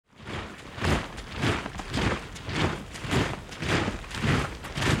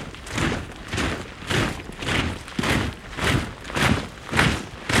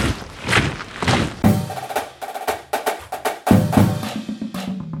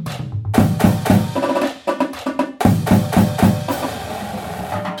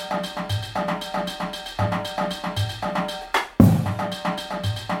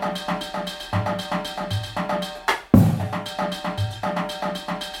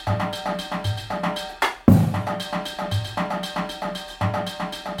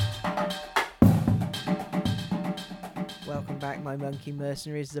my monkey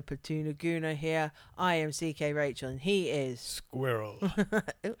mercenaries, the Patuna Guna here. I am CK Rachel, and he is... Squirrel.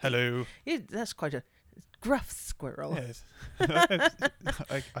 Hello. That's quite a gruff squirrel. Yes.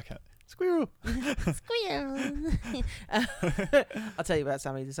 I can't. Squirrel. Squirrel. I'll tell you about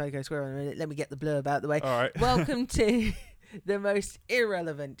Sammy the Psycho Squirrel in a minute. Let me get the blurb out of the way. All right. Welcome to the most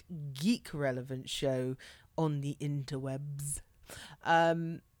irrelevant, geek-relevant show on the interwebs.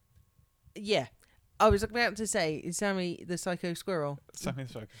 Yeah. I was about to say, Sammy the Psycho Squirrel. Sammy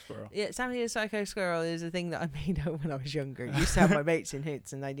the Psycho Squirrel. Yeah, Sammy the Psycho Squirrel is a thing that I made up when I was younger. I used to have my mates in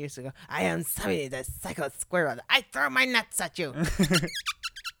hoots, and I used to go, I am Sammy the Psycho Squirrel. I throw my nuts at you.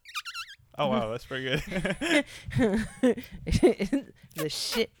 Oh, wow, that's pretty good. The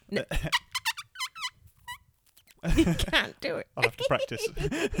shit. No. You can't do it. I'll have to practice.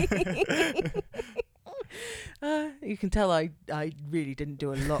 You can tell I really didn't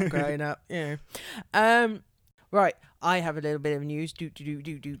do a lot growing up. Yeah. Right. I have a little bit of news. Do.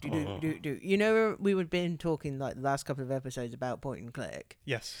 You know, we would been talking like the last couple of episodes about point and click.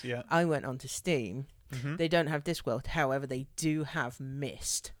 Yes, yeah. I went onto Steam. Mm-hmm. They don't have Discworld, however, they do have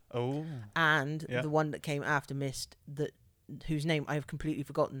Myst. Oh. And Yeah. the one that came after Myst, whose name I've completely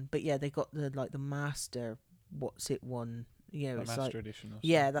forgotten. But yeah, they got the master. What's it one? You know, The it's Master like Edition. Or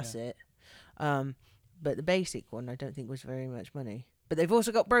yeah, that's it. But the basic one I don't think was very much money. But they've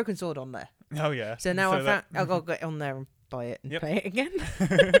also got Broken Sword on there. Oh, yeah. So now I've got to get on there and buy it and Yep. play it again.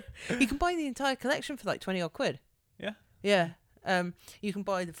 You can buy the entire collection for like 20 odd quid. Yeah. Yeah. You can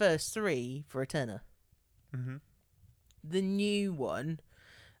buy the first 3 for a tenner. Mm-hmm. The new one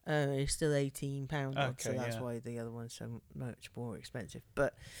is still £18 odd, so Okay, that's yeah. why the other one's so much more expensive.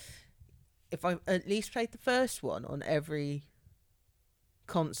 But if I at least played the first one on every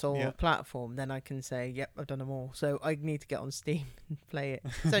console or platform, then I can say, yep, I've done them all. So I need to get on Steam and play it.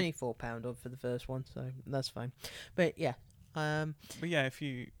 It's only £4 odd for the first one, so that's fine. But yeah. But yeah, if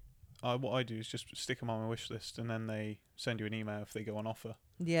you... what I do is just stick them on my wish list, and then they send you an email if they go on offer.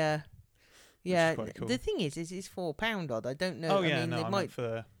 Yeah. Yeah, quite cool. The thing is it's £4 odd. I don't know. Oh, yeah, I mean, no, they might.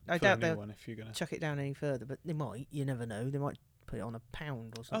 for I the doubt new they'll one if you're going to... chuck it down any further, but they might. You never know. They might put it on £1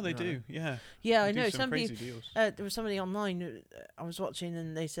 or something. Oh, they like that. do, yeah. Yeah, They I do know. some Somebody, crazy deals. there was somebody online I was watching,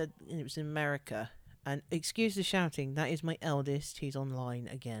 and they said it was in America. And excuse the shouting, that is my eldest. He's online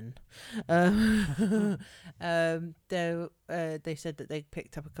again. They said that they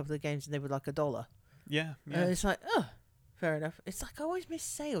picked up a couple of games and they were like $1. Yeah, yeah. It's like, oh, fair enough. It's like I always miss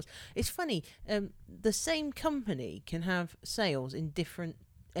sales. It's funny. The same company can have sales in different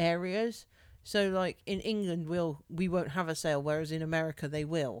areas. So, like in England, we won't have a sale, whereas in America they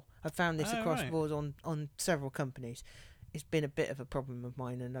will. I've found this across the board on several companies. It's been a bit of a problem of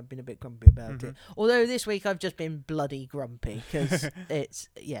mine, and I've been a bit grumpy about it. Although this week I've just been bloody grumpy because it's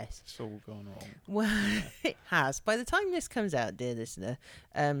all gone wrong. Well, it has. By the time this comes out, dear listener,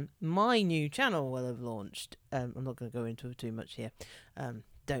 my new channel will have launched. I'm not going to go into it too much here.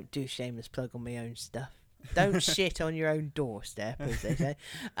 Don't do shameless plug on my own stuff. Don't shit on your own doorstep, as they say.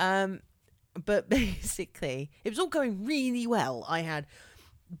 But basically, it was all going really well. I had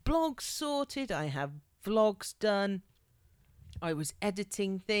blogs sorted. I have vlogs done. I was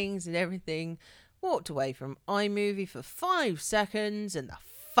editing things and everything. Walked away from iMovie for 5 seconds and the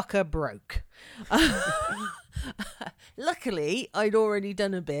fucker broke. Luckily, I'd already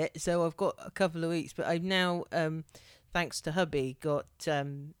done a bit, so I've got a couple of weeks. But I've now, thanks to hubby, got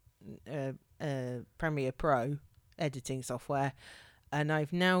Premiere Pro editing software. And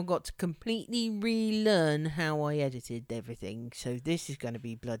I've now got to completely relearn how I edited everything. So this is going to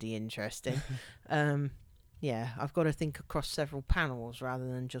be bloody interesting. Yeah, I've got to think across several panels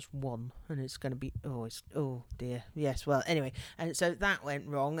rather than just one, and it's going to be oh dear. Yes, well, anyway, and so that went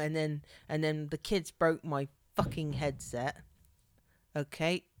wrong, and then the kids broke my fucking headset.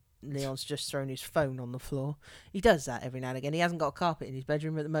 Okay, Leon's just thrown his phone on the floor. He does that every now and again. He hasn't got a carpet in his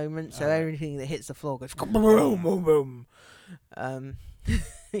bedroom at the moment, so everything that hits the floor goes boom, boom, boom.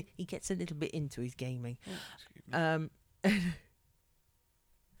 He gets a little bit into his gaming. I'm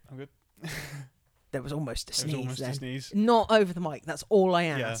good. There was almost a sneeze then. Sneeze. Not over the mic. That's all I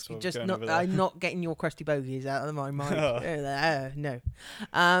Yeah, ask. that's what Just was not. going over there. I'm not getting your crusty bogies out of my mic. No.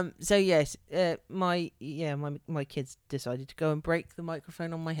 So yes, my kids decided to go and break the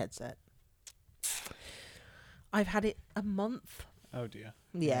microphone on my headset. I've had it a month. Oh dear.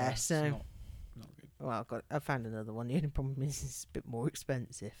 Yeah, it's so. not good. Well, I found another one. The only problem is it's a bit more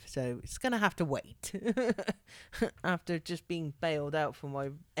expensive, so it's gonna have to wait. After just being bailed out for my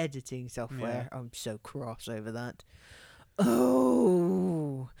editing software, I'm so cross over that.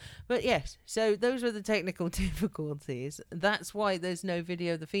 Oh, but yes. So those were the technical difficulties. That's why there's no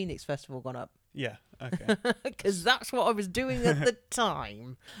video of the Phoenix Festival gone up. Yeah. Okay. because that's what I was doing at the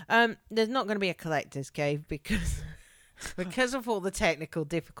time. There's not going to be a collector's cave because of all the technical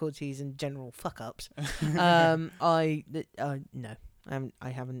difficulties and general fuck ups. No, I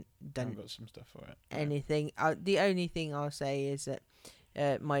haven't done I've got some stuff for it. No. anything. The only thing I'll say is that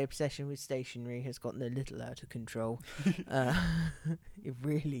my obsession with stationery has gotten a little out of control. It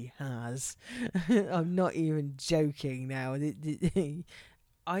really has. I'm not even joking now.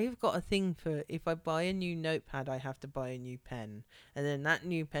 I've got a thing for if I buy a new notepad, I have to buy a new pen, and then that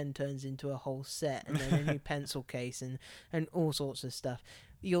new pen turns into a whole set, and then a new pencil case, and all sorts of stuff.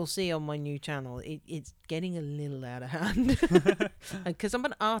 You'll see on my new channel, it's getting a little out of hand. Because I'm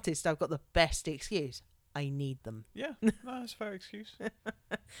an artist, I've got the best excuse. I need them. Yeah, no, that's a fair excuse.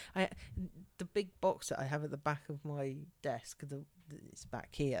 The big box that I have at the back of my desk, it's back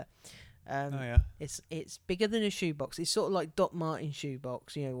here. Oh yeah. It's bigger than a shoebox. It's sort of like Doc Martens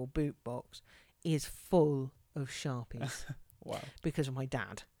shoebox, or boot box, is full of Sharpies Wow. because of my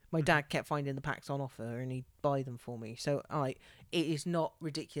dad. My dad kept finding the packs on offer and he'd buy them for me. So it is not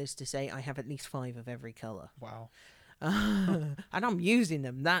ridiculous to say I have at least 5 of every colour. Wow. And I'm using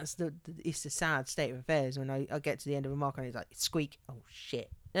them. That's it's the sad state of affairs when I get to the end of a marker and it's like squeak. Oh shit!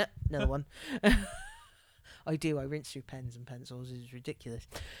 Another one. I rinse through pens and pencils. It's ridiculous.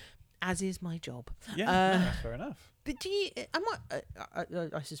 As is my job. Yeah, no, that's fair enough. But do you?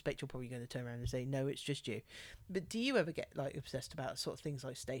 I suspect you're probably going to turn around and say no, it's just you. But do you ever get like obsessed about sort of things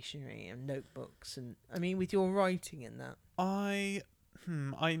like stationery and notebooks and with your writing and that? I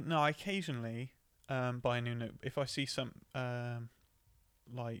occasionally buy a new note if I see some if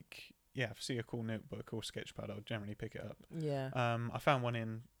I see a cool notebook or sketchpad, I'll generally pick it up. Yeah. I found one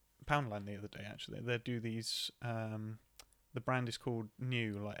in Poundland the other day actually. They do these the brand is called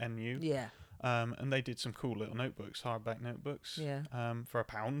New, like NU. Yeah. And they did some cool little notebooks, hardback notebooks. Yeah. For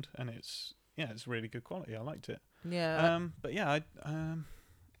 £1, and it's really good quality. I liked it. Yeah. But yeah,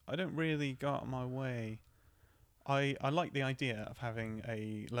 I don't really go out of my way. I like the idea of having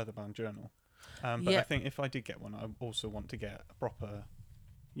a leather-bound journal. But I think if I did get one, I also want to get a proper,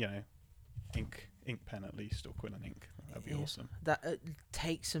 ink pen at least, or Quillen ink. That'd be awesome. That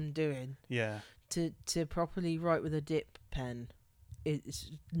takes some doing. Yeah. To properly write with a dip pen, it's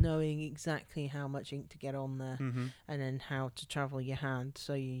knowing exactly how much ink to get on there, and then how to travel your hand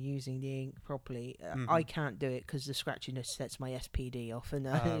so you're using the ink properly. I can't do it because the scratchiness sets my SPD off, and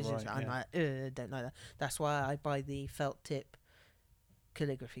I'm like, don't like that. That's why I buy the felt tip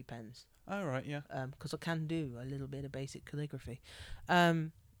calligraphy pens. Oh right, yeah. Because I can do a little bit of basic calligraphy,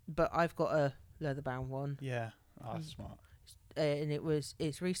 but I've got a leather bound one. Yeah, that's smart. And it's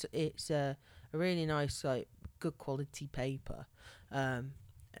a really nice, like, good quality paper.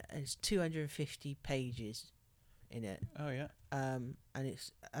 It's 250 pages in it. Oh yeah. And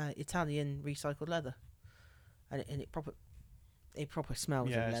it's Italian recycled leather, and it proper smells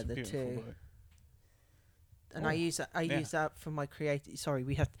of leather too. Book. And I use that for my creative. Sorry,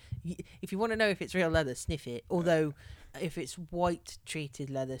 if you want to know if it's real leather, sniff it. Although, if it's white treated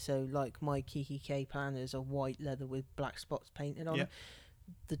leather, so like my Kiki K planners are white leather with black spots painted on them,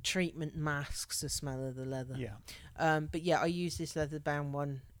 the treatment masks the smell of the leather. Yeah. But yeah, I use this leather bound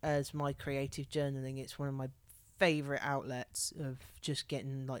one as my creative journaling. It's one of my favourite outlets of just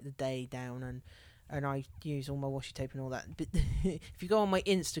getting like the day down, and I use all my washi tape and all that. But if you go on my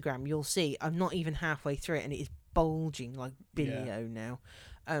Instagram, you'll see I'm not even halfway through it, and it is bulging like Billy-O now.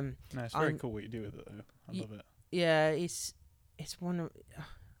 No, it's very cool what you do with it, though. I love it. Yeah, it's one of.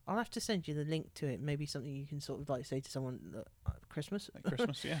 I'll have to send you the link to it. Maybe something you can sort of like say to someone Christmas. At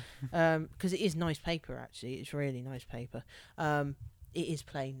Christmas, yeah. Because it is nice paper. Actually, it's really nice paper. It is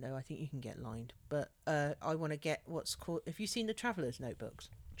plain though. I think you can get lined, but I want to get what's called. Have you seen the Traveller's notebooks?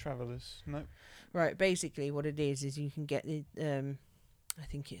 Travelers, no. Right, basically what it is you can get the I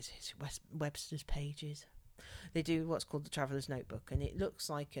think it's Webster's Pages. They do what's called the Traveller's Notebook, and it looks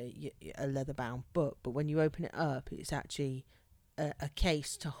like a leather bound book, but when you open it up, it's actually a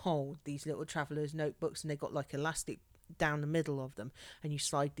case to hold these little Traveller's notebooks, and they've got like elastic down the middle of them, and you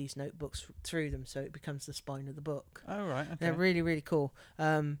slide these notebooks through them, so it becomes the spine of the book. Oh right, okay. They're really, really cool.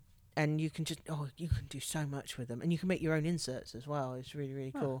 And you can you can do so much with them, and you can make your own inserts as well. It's really,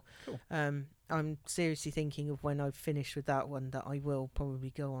 really cool. Cool. I'm seriously thinking of when I've finished with that one that I will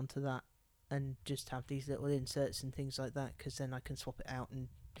probably go on to that and just have these little inserts and things like that, because then I can swap it out and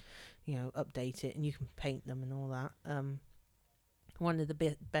update it, and you can paint them and all that. One of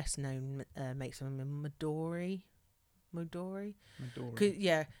the best known makes them in Midori. Modori. 'Cause, Midori.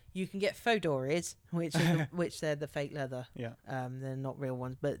 yeah, you can get Fodoris, which they're the fake leather. Yeah. They're not real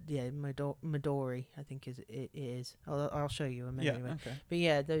ones, but yeah, Midori, I think it is. I'll show you them Yeah. anyway. Okay. But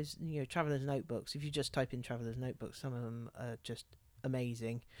yeah, those traveller's notebooks. If you just type in traveller's notebooks, some of them are just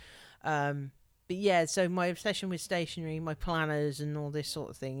amazing. But yeah, so my obsession with stationery, my planners, and all this sort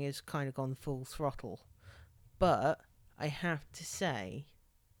of thing is kind of gone full throttle. But I have to say,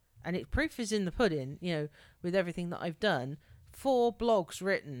 and proof is in the pudding, with everything that I've done, 4 blogs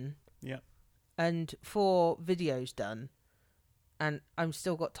written, Yeah. and 4 videos done, and I've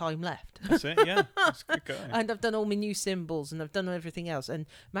still got time left. That's it. Yeah. That's good going. And I've done all my new symbols, and I've done everything else. And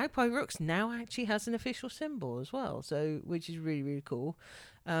Magpie Rooks now actually has an official symbol as well, so which is really, really cool.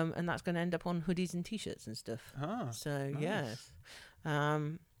 And that's going to end up on hoodies and t-shirts and stuff. So nice.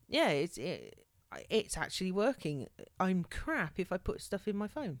 it's actually working. I'm crap if I put stuff in my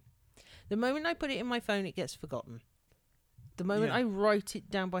phone. The moment I put it in my phone, it gets forgotten. The moment I write it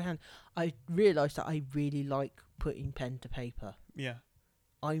down by hand, I realise that I really like putting pen to paper. Yeah.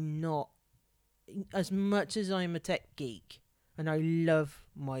 I'm not, as much as I'm a tech geek, and I love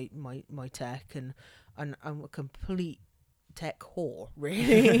my tech, and I'm a complete tech whore,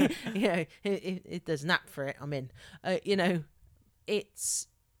 really. If there's an app for it, I'm in.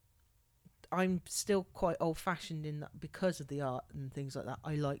 I'm still quite old-fashioned in that because of the art and things like that.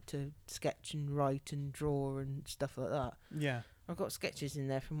 I like to sketch and write and draw and stuff like that. Yeah. I've got sketches in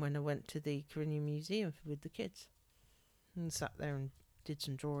there from when I went to the Carinian Museum with the kids and sat there and did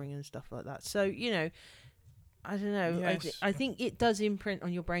some drawing and stuff like that. So, I don't know. Yes. I think it does imprint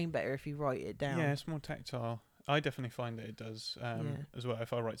on your brain better if you write it down. Yeah, it's more tactile. I definitely find that it does as well.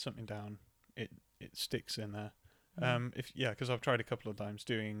 If I write something down, it sticks in there. Because I've tried a couple of times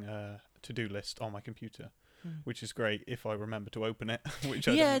doing a to-do list on my computer, which is great if I remember to open it. Which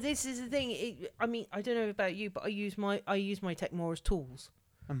this is the thing. I don't know about you, but I use my tech more as tools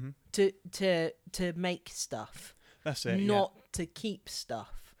to make stuff. That's it. Not to keep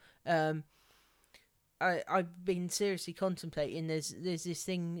stuff. I've been seriously contemplating. There's this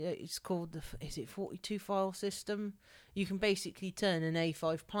thing. It's called is it 42 file system? You can basically turn an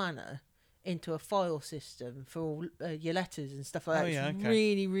A5 planner into a file system for all your letters and stuff like that. It's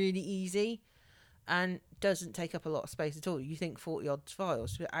really, really easy and doesn't take up a lot of space at all. You think 40 odd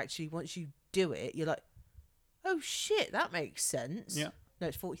files, but actually once you do it, you're like, oh shit, that makes sense. Yeah. No,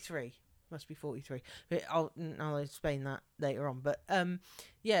 it's 43. Must be 43. But I'll explain that later on. But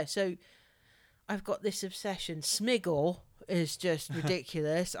so I've got this obsession. Smiggle is just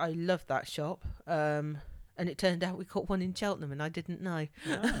ridiculous. I love that shop. And it turned out we got one in Cheltenham, and I didn't know.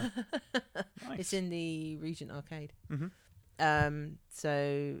 Nice. It's in the Regent Arcade. Mm-hmm.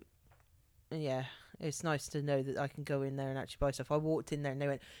 It's nice to know that I can go in there and actually buy stuff. I walked in there and they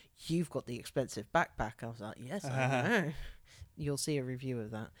went, "You've got the expensive backpack." I was like, "Yes, I know." You'll see a review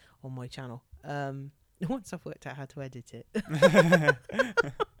of that on my channel. Once I've worked out how to edit it.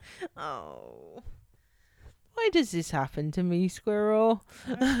 Oh. Why does this happen to me, Squirrel?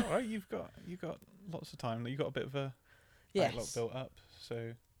 That's all right. You've got lots of time. You've got a bit of a backlog built up.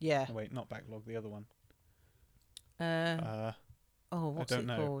 So yeah. Oh, wait, not backlog. The other one. What's it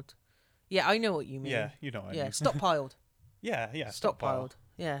called? Yeah, I know what you mean. Yeah, you know what I mean. Stockpiled. Yeah, Stockpiled.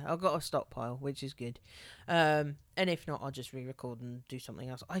 Yeah, I've got a stockpile, which is good. And if not, I'll just re-record and do something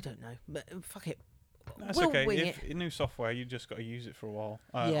else. I don't know, but fuck it. That's we'll okay. Wing if it. New software, you just got to use it for a while.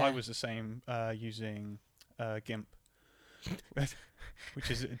 I was the same using GIMP, which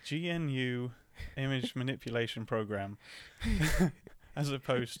is a GNU image manipulation program, as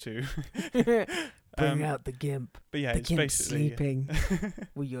opposed to bring out the GIMP. But yeah, the it's GIMP's basically sleeping.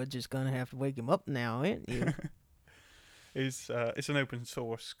 Well, you're just gonna have to wake him up now, aren't you? It's an open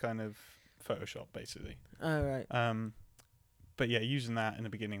source kind of Photoshop, basically. Oh right. But yeah, using that in the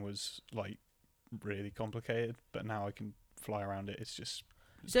beginning was like really complicated, but now I can fly around it. It's just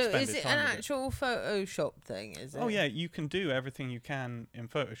so is it an actual Photoshop thing? Is it? Oh yeah, you can do everything you can in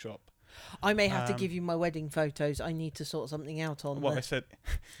Photoshop. I may have to give you my wedding photos. I need to sort something out on. Well, I said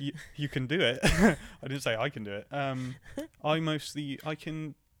you can do it. I didn't say I can do it. I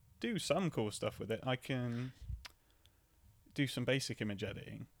can do some cool stuff with it. I can do some basic image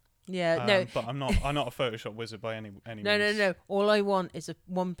editing. Yeah, no. But I'm not a Photoshop wizard by any means. No. All I want is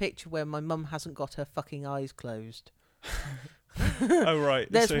one picture where my mum hasn't got her fucking eyes closed. Oh right.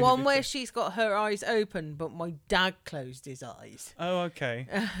 There's one where she's got her eyes open, but my dad closed his eyes. Oh okay.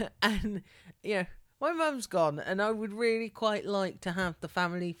 And my mum's gone, and I would really quite like to have the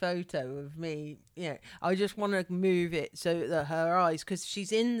family photo of me. I just want to move it so that her eyes, because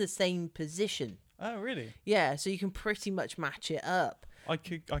she's in the same position. Oh really? Yeah, so you can pretty much match it up. I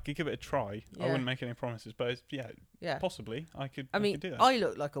could give it a try. Yeah. I wouldn't make any promises, but Yeah. possibly I could. I mean, could do that. I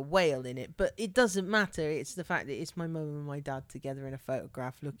look like a whale in it, but it doesn't matter. It's the fact that it's my mum and my dad together in a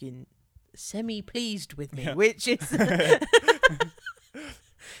photograph looking semi-pleased with me, Yeah. which is...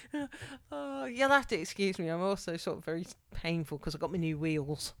 Oh, you'll have to excuse me. I'm also sort of very painful because I got my new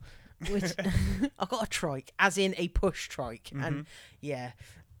wheels. Which I got a trike, as in a push trike. And yeah,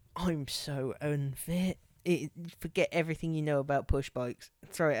 I'm so unfit. Forget everything you know about push bikes.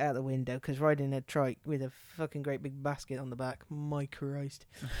 Throw it out the window, because riding a trike with a fucking great big basket on the back, my Christ.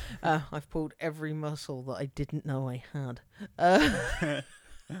 I've pulled every muscle that I didn't know I had.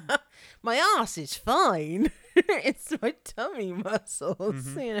 My arse is fine. It's my tummy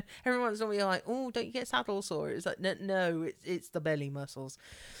muscles. You know, every once in a while you're like, oh, don't you get saddle sore? It's like, no, it's the belly muscles.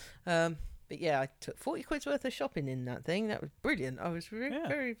 But yeah, I took 40 quid's worth of shopping in that thing. That was brilliant. I was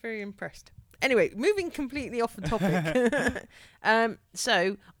very, very impressed. Anyway, moving completely off the topic.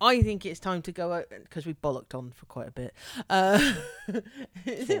 So I think it's time to go, because we bollocked on for quite a bit. That's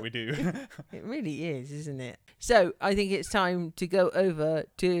what we do. It really is, isn't it? So I think it's time to go over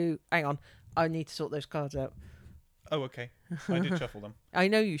to... Hang on. I need to sort those cards out. Oh, okay. I did shuffle them. I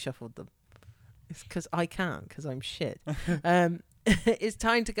know you shuffled them. It's because I can't, because I'm shit. It's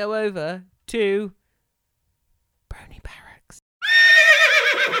time to go over to Brony Barracks.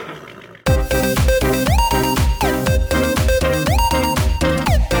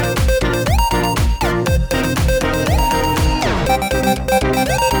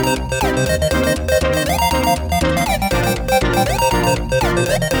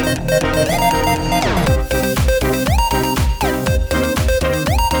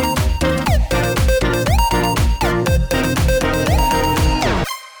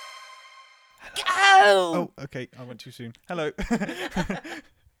 Oh, okay. I went too soon. Hello.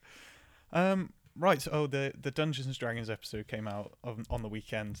 Right. So, the Dungeons and Dragons episode came out on the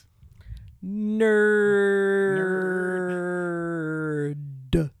weekend. Nerd.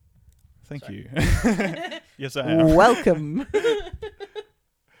 Thank Sorry. you. Yes, I am. Welcome.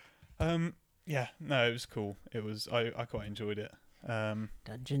 Yeah. No, it was cool. It was. I quite enjoyed it.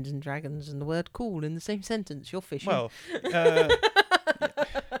 Dungeons and Dragons and the word cool in the same sentence. You're fishing. Well,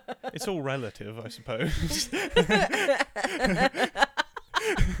 it's all relative, I suppose.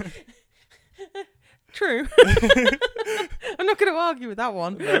 True. I'm not going to argue with that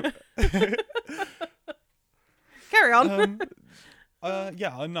one. No. Carry on.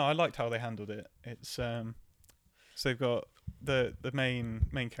 Yeah, no, I liked how they handled it. It's so they've got the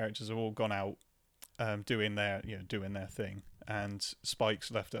main characters have all gone out, doing their thing, and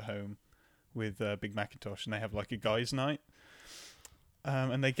Spike's left at home with Big Macintosh, and they have like a guys' night,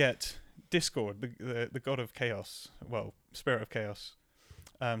 and they get Discord, the god of chaos, well, spirit of chaos,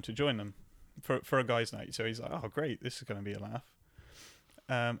 to join them for a guys' night. So he's like, oh great, this is going to be a laugh,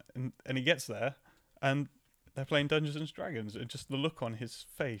 and he gets there, and they're playing Dungeons and Dragons, and just the look on his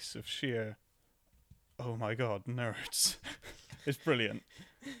face of sheer, oh my god, nerds. It's brilliant.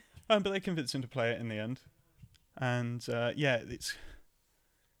 But they convinced him to play it in the end. And yeah, it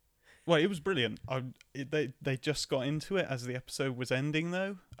was brilliant. They just got into it as the episode was ending,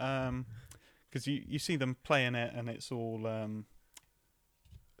 though. Because you see them playing it, and it's all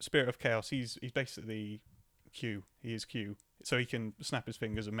Spirit of Chaos. He's basically Q. He is Q. So he can snap his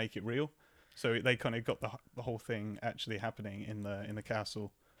fingers and make it real. So they kind of got the whole thing actually happening in the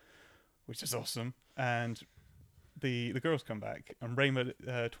castle, which is awesome. And the girls come back, and Raymond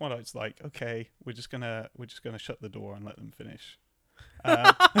Twilight's like, okay, we're just gonna shut the door and let them finish,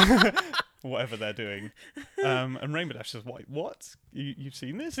 whatever they're doing. And Rainbow Dash says, what? You've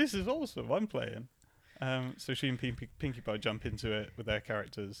seen this? This is awesome. I'm playing. So she and Pinkie Pie jump into it with their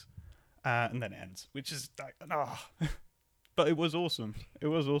characters, and then it ends, which is like, But it was awesome. It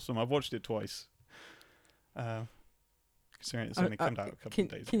was awesome. I've watched it twice. Considering it's only come out a couple of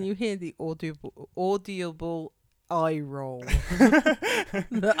days ago. Can you hear the audible eye roll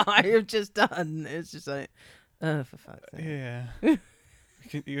that I have just done? It's just like, for fuck's sake. Yeah.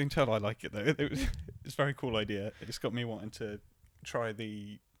 You can tell I like it, though. It's a very cool idea. It's got me wanting to try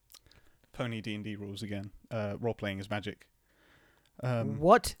the Pony D&D rules again. Role-playing is magic.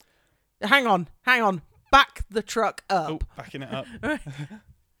 What? Hang on. Back the truck up. Oh, backing it up.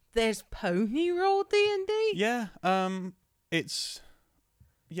 There's pony roll D&D? Yeah. It's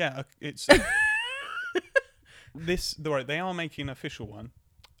this. Right, they are making an official one.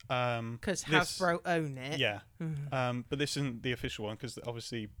 Because Hasbro own it. Yeah. But this isn't the official one, because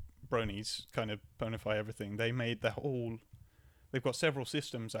obviously Bronies kind of bonify everything. They made the whole. They've got several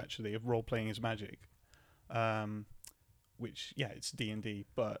systems actually of role playing as magic, which it's D&D,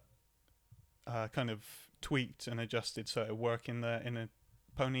 but kind of tweaked and adjusted so it work in a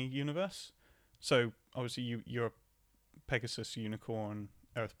pony universe. So obviously you're a Pegasus, unicorn,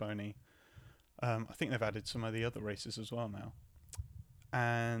 Earth pony. I think they've added some of the other races as well now.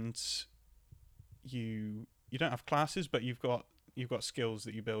 And you don't have classes, but you've got skills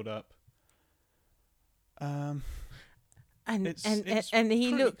that you build up. And It's he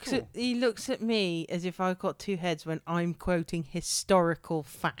pretty looks at me as if I've got two heads when I'm quoting historical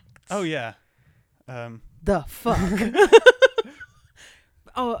facts. Oh yeah. The fuck.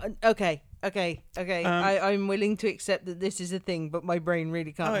 Oh, okay. I'm willing to accept that this is a thing, but my brain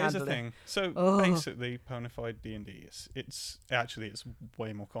really can't handle it. Oh, it is a thing. So basically, Ponified D&D it's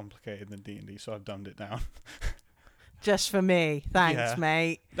way more complicated than D&D. So I've dumbed it down. Just for me, thanks,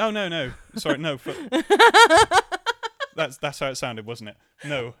 mate. No. Sorry, no. That's how it sounded, wasn't it?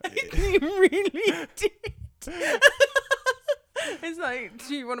 No. You really did. It's like,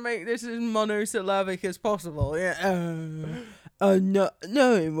 do you want to make this as monosyllabic as possible? Yeah. No.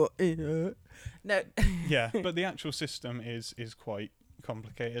 Yeah, but the actual system is quite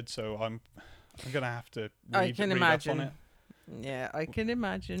complicated, so I'm gonna have to read up on it. Yeah, I can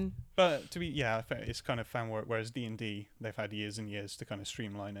imagine. But it's kind of fan work, whereas D&D they've had years and years to kind of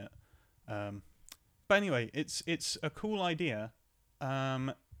streamline it. But anyway, it's a cool idea.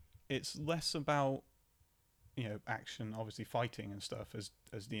 It's less about action, obviously fighting and stuff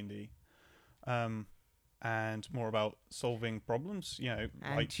as D&D. And more about solving problems, and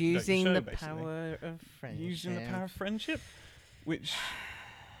like using the power of friendship. Using the power of friendship, which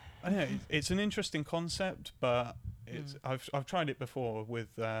I don't know, it's an interesting concept, but I've tried it before with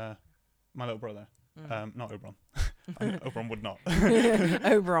my little brother. Not Oberon. Oberon would not.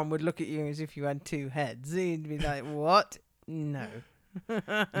 Oberon would look at you as if you had two heads. He'd be like, "What? No."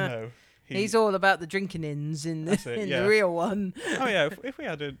 No. He's all about the drinking ins in the real one. Oh yeah, if we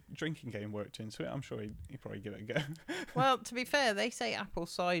had a drinking game worked into it, I'm sure he'd probably give it a go. Well, to be fair, they say apple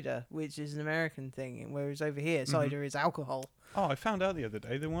cider, which is an American thing, whereas over here, cider is alcohol. Oh, I found out the other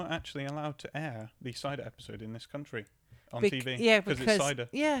day they weren't actually allowed to air the cider episode in this country on TV. Yeah, because it's cider.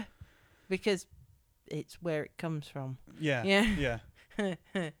 Yeah, because it's where it comes from. Yeah. The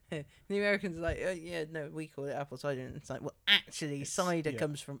Americans are like, no, we call it apple cider. And it's like, well, actually, cider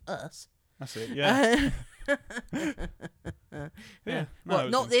comes from us. That's it, yeah. Well,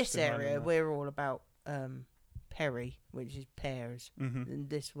 not this area. We're all about perry, which is pears, and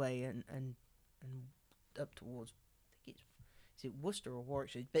this way and up towards, I think is it Worcester or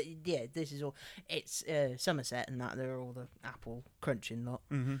Warwickshire? But yeah, this is all. It's Somerset and that. They're all the apple crunching lot.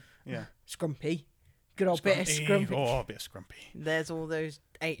 Yeah. Scrumpy. Good old bit of scrumpy. Oh, a bit of scrumpy. There's all those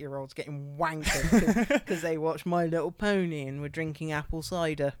 8-year-olds getting wankered because they watched My Little Pony and were drinking apple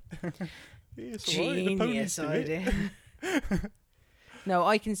cider. Genius idea. No,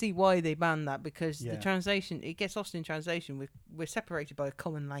 I can see why they banned that, because the translation, it gets lost in translation. We're separated by a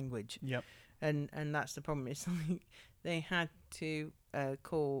common language. Yep. And that's the problem. It's like they had to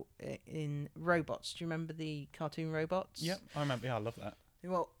call it in robots. Do you remember the cartoon robots? Yep, I remember. Yeah, I love that.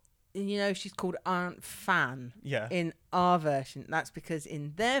 Well, she's called Aunt Fan. Yeah. In our version, that's because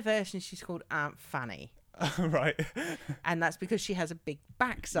in their version she's called Aunt Fanny. Right. And that's because she has a big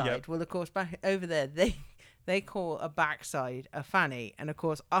backside. Yep. Well, of course, back over there they call a backside a fanny, and of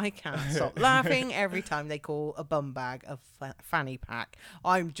course I can't stop laughing every time they call a bum bag a fanny pack.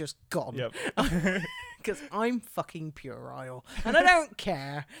 I'm just gone. Yep. Because I'm fucking puerile and I don't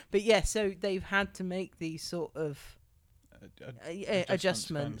care. But yeah, so they've had to make these sort of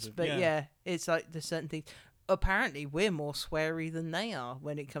adjustments, but yeah, it's like there's certain things. Apparently we're more sweary than they are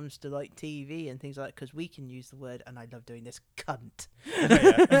when it comes to like TV and things like that, because we can use the word, and I love doing this, cunt.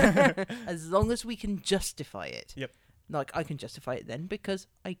 As long as we can justify it. Yep. Like I can justify it then because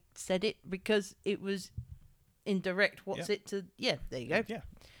I said it, because it was indirect. There you go. Yeah,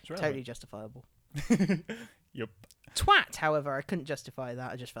 totally justifiable. Yep. Twat, however, I couldn't justify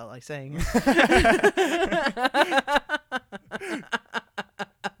that. I just felt like saying it.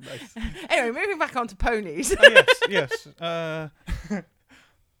 Nice. Anyway, moving back on to ponies. Yes.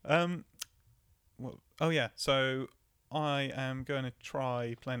 So I am going to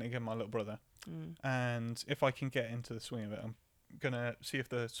try playing it again with my little brother. And if I can get into the swing of it, I'm going to see if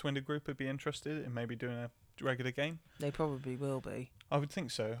the Swindon group would be interested in maybe doing a regular game. They probably will be. I would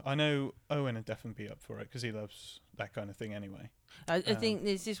think so. I know Owen would definitely be up for it because he loves that kind of thing anyway. I think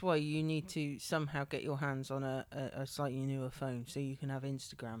this is why you need to somehow get your hands on a slightly newer phone so you can have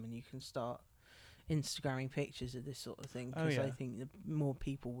Instagram and you can start Instagramming pictures of this sort of thing, because I think more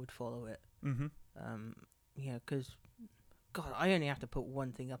people would follow it. Mm-hmm. Because God, I only have to put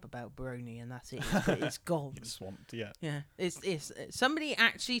one thing up about Brony, and that's it. It's gone. It's swamped. Yeah. Yeah, it's somebody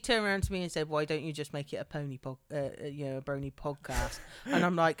actually turned around to me and said, "Why don't you just make it a a Brony podcast?" And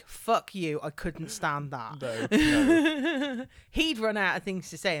I'm like, "Fuck you! I couldn't stand that." No. He'd run out of things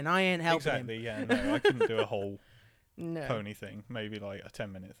to say, and I ain't helping him. Exactly. Yeah. No, I couldn't do a whole No. pony thing. Maybe like a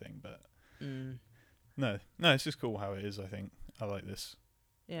 10-minute thing, but no. It's just cool how it is. I think I like this.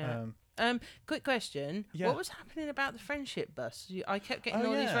 Yeah. Quick question. Yeah. What was happening about the friendship bus? I kept getting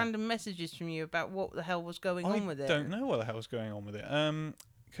all these random messages from you about what the hell was going on with it. I don't know what the hell's going on with it.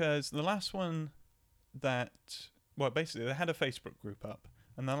 Because the last one basically they had a Facebook group up,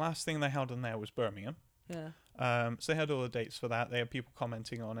 and the last thing they held on there was Birmingham. Yeah. So they had all the dates for that. They had people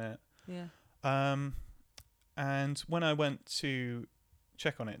commenting on it. Yeah. And when I went to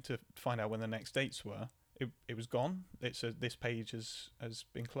check on it to find out when the next dates were, it was gone. It said this page has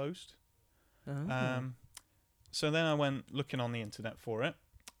been closed. Oh. So then I went looking on the internet for it.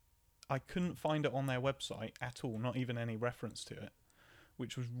 I couldn't find it on their website at all, not even any reference to it,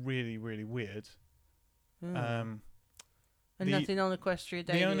 which was really, really weird. And nothing on Equestria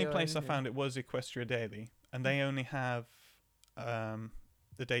Daily? The only place I found it was Equestria Daily, and they only have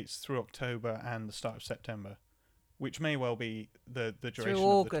the dates through October and the start of September, which may well be the duration through of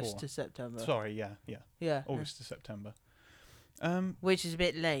August the tour. to September. Sorry, yeah. August to September. Which is a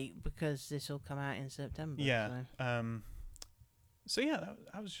bit late because this will come out in September. Yeah. So yeah,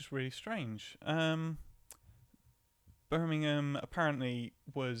 that was just really strange. Birmingham apparently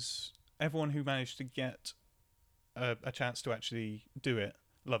was everyone who managed to get a chance to actually do it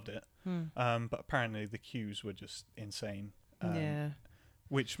loved it. But apparently the queues were just insane. Yeah.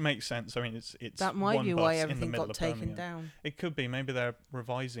 Which makes sense. I mean, it's that might one be bus why in the everything middle got of taken Birmingham. down. It could be. Maybe they're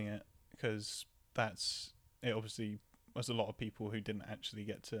revising it because it obviously was a lot of people who didn't actually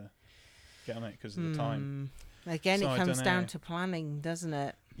get to get on it because of the time. Again, So it comes down to planning, doesn't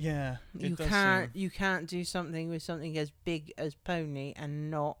it? Yeah, You can't do something with something as big as Pony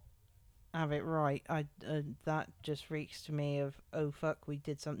and not have it right. That just reeks to me of, oh fuck, we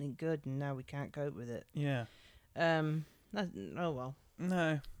did something good and now we can't cope with it. Yeah. Oh well.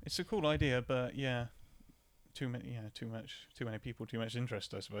 No, it's a cool idea, but yeah, too many people, too much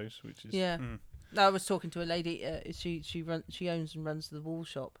interest, I suppose. Which is I was talking to a lady. She owns and runs the wool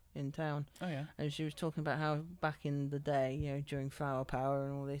shop in town. Oh yeah. And she was talking about how back in the day, during Flower Power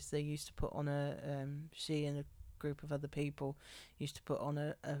and all this, they used to put on she and a group of other people used to put on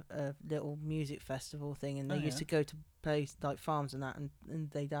a little music festival thing, and they used to go to places like farms and that, and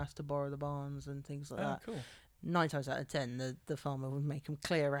they'd ask to borrow the barns and things like that. Cool. 9 times out of 10, the farmer would make them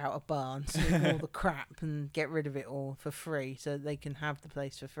clear out a barn, and all the crap, and get rid of it all for free, so they can have the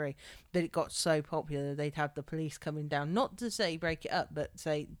place for free. But it got so popular, they'd have the police coming down, not to say break it up, but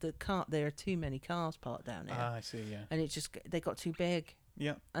say there are too many cars parked down here. I see. Yeah. And they got too big.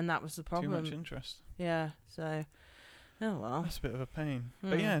 Yeah. And that was the problem. Too much interest. Yeah. So, oh well. That's a bit of a pain.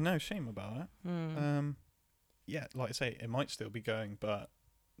 But yeah, no shame about it. Yeah, like I say, it might still be going, but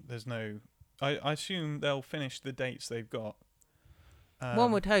there's no. I assume they'll finish the dates they've got.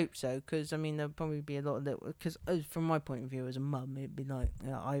 One would hope so, because I mean there'll probably be a lot of little. Because from my point of view as a mum, it'd be like,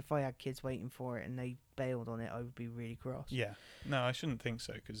 if I had kids waiting for it and they bailed on it, I would be really cross. Yeah, no, I shouldn't think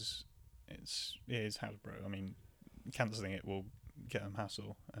so, because it is Hasbro. I mean, cancelling it will get them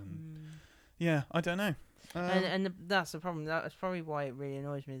hassle, and yeah, I don't know. And that's the problem. That's probably why it really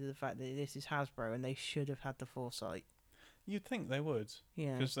annoys me, the fact that this is Hasbro and they should have had the foresight. You'd think they would,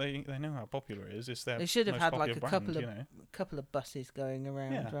 yeah, because they know how popular it is. It's their they should have most had like popular a couple of buses going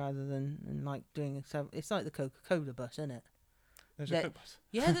around rather than like doing it's like the Coca-Cola bus, isn't it? There's a Coke bus.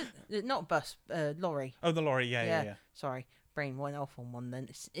 Yeah, not bus, lorry. Oh, the lorry, yeah. Sorry, brain went off on one. Then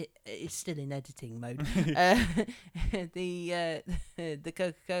it's still in editing mode. The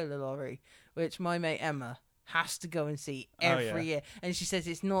Coca-Cola lorry, which my mate Emma has to go and see every year, and she says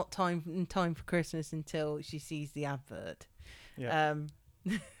it's not time for Christmas until she sees the advert. Yeah.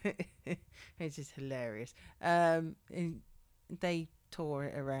 It's just hilarious. And they tour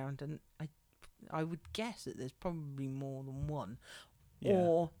it around, and I would guess that there's probably more than one,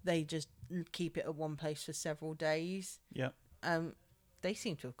 or they just keep it at one place for several days. Yeah. They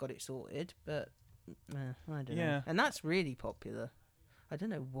seem to have got it sorted, but I don't know. Yeah. And that's really popular. I don't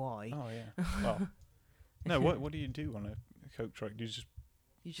know why. Oh yeah. Well, no. What do you do on a Coke truck? Do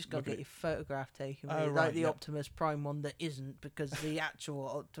you just got to get your photograph taken, with right, like the Optimus Prime one that isn't, because the actual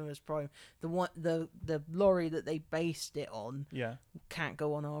Optimus Prime, the lorry that they based it on, can't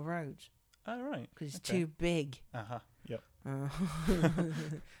go on our roads. Oh right. Because it's too big. Yep.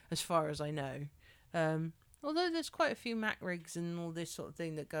 As far as I know. Although there's quite a few Mac rigs and all this sort of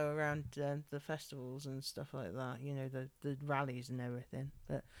thing that go around the festivals and stuff like that, you know, the rallies and everything.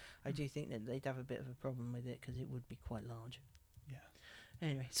 But I do think that they'd have a bit of a problem with it because it would be quite large. Yeah.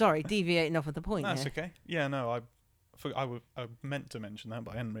 Anyway, sorry, deviating off of the point. That's there. okay. Yeah, no, I meant to mention that,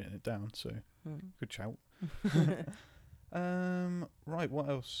 but I hadn't written it down, so good shout. Right, what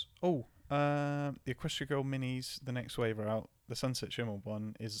else? Oh, the Equestria Girl minis, the next wave are out. The Sunset Shimmer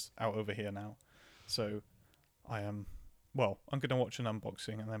one is out over here now. So I'm going to watch an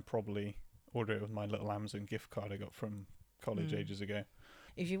unboxing and then probably order it with my little Amazon gift card I got from college ages ago.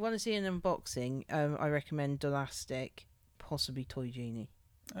 If you want to see an unboxing, I recommend Dolastic, possibly Toy Genie.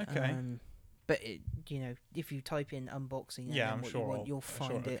 Okay. But if you type in unboxing, I'm sure you'll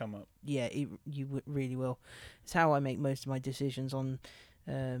find it. Come up. Yeah, you really will. It's how I make most of my decisions on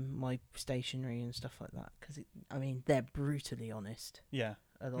my stationery and stuff like that. Because they're brutally honest. Yeah.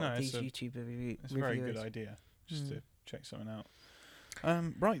 A lot of these YouTuber reviewers. It's a very good idea just to check something out.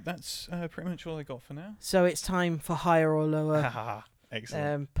 Right, that's pretty much all I got for now. So it's time for higher or lower.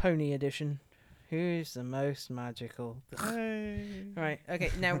 Excellent. Pony edition. Who's the most magical? Hey. Right. Okay.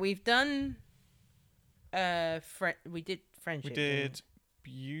 Now we've done. We did friendship. We did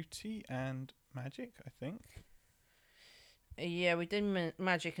beauty and magic, I think. Yeah, we did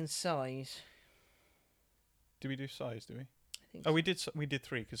magic and size. Did we do size? Did we? I think. Oh, we did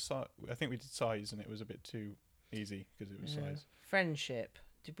 3 because I think we did size and it was a bit too easy because it was size. Friendship.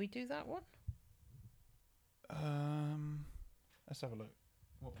 Did we do that one? Let's have a look.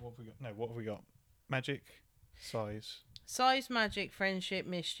 What have we got? No, what have we got? Magic, size. Size, magic, friendship,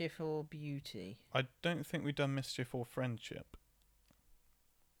 mischief, or beauty. I don't think we've done mischief or friendship.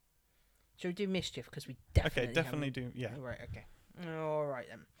 Shall we do mischief? Because we definitely do. Yeah. Right. Okay. All right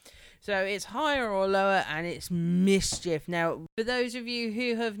then. So it's higher or lower, and it's mischief. Now, for those of you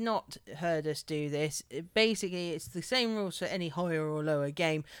who have not heard us do this, basically it's the same rules for any higher or lower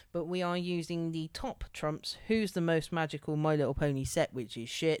game, but we are using the top trumps. Who's the most magical My Little Pony set, which is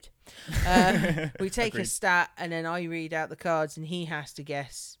shit. We take a stat, and then I read out the cards, and he has to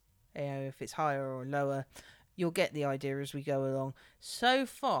guess, if it's higher or lower. You'll get the idea as we go along. So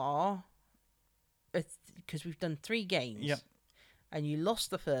far, because we've done 3 games. Yep. And you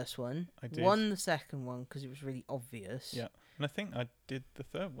lost the first one. I did. Won the second one because it was really obvious. Yeah. And I think I did the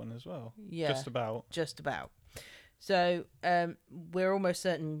third one as well. Yeah. Just about. So we're almost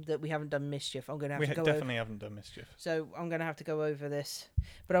certain that we haven't done mischief. I'm going to have to go definitely haven't done mischief. So I'm going to have to go over this.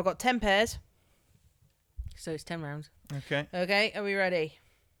 But I've got 10 pairs. So it's 10 rounds. Okay. Okay, are we ready?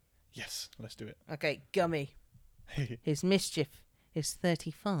 Yes, let's do it. Okay, Gummy. His mischief is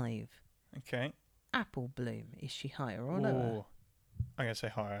 35. Okay. Apple Bloom. Is she higher or lower? Ooh. I'm going to say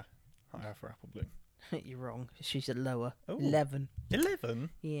higher. Higher for Apple Bloom. You're wrong. She's a lower. Ooh. 11.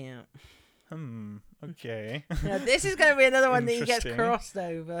 11? Yeah. Okay. Now, this is going to be another one that he gets crossed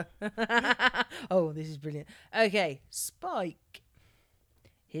over. Oh, this is brilliant. Okay, Spike.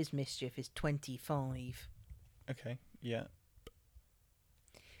 His mischief is 25. Okay, yeah.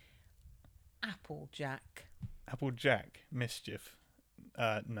 Applejack. Applejack, mischief.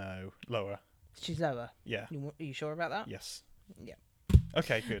 No, lower. She's lower. Yeah. Are you sure about that? Yes. Yeah.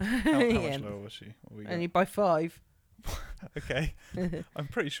 Okay, good. How much lower was she? What we got? Only by 5. Okay. I'm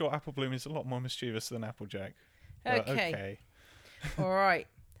pretty sure Apple Bloom is a lot more mischievous than Applejack. Okay. All right.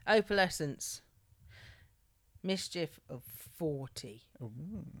 Opalescence. Mischief of 40.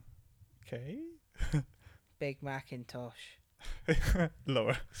 Ooh. Okay. Big Macintosh.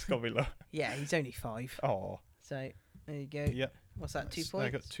 Lower. It's got to be lower. Yeah, he's only 5. Oh. So, there you go. Yep. What's that, 2 points? I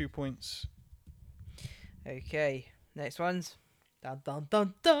got 2 points. Okay. Next ones. Dun, dun,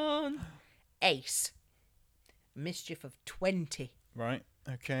 dun, dun. Ace. Mischief of 20. Right.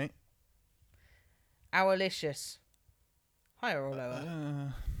 Okay. Owlicious. Higher or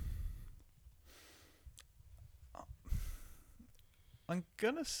lower? I'm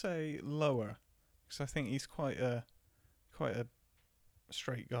gonna say lower, because I think he's quite a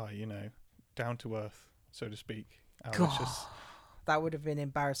straight guy, down to earth, so to speak. Owlicious. That would have been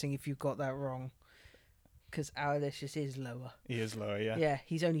embarrassing if you got that wrong. Because Owlicious is lower. He is lower, yeah. Yeah,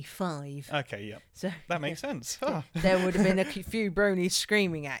 he's only 5. Okay, yeah. So that makes sense. There would have been a few bronies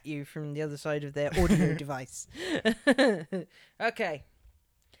screaming at you from the other side of their audio device. Okay.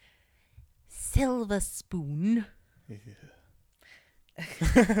 Silver Spoon.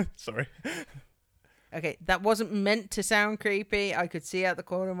 Sorry. Okay, that wasn't meant to sound creepy. I could see out the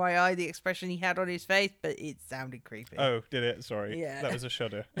corner of my eye the expression he had on his face, but it sounded creepy. Oh, did it? Sorry. Yeah. That was a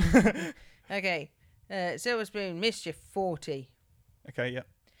shudder. Okay. Silver Spoon, Mischief 40. Okay, yeah.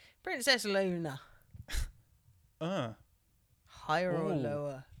 Princess Luna. Higher or Ooh.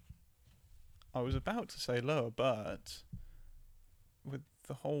 lower? I was about to say lower, but with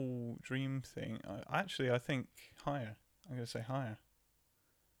the whole dream thing, I think higher. I'm going to say higher.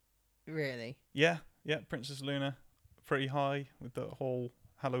 Really? Yeah, Princess Luna, pretty high with the whole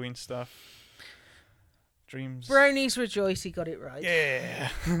Halloween stuff. Dreams. Bronies rejoice, he got it right. Yeah.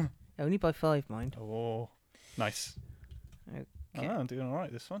 Only by 5, mind. Oh, nice. Okay. Oh, I'm doing all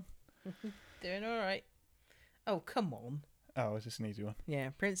right this one. Doing all right. Oh, come on. Oh, it's just an easy one.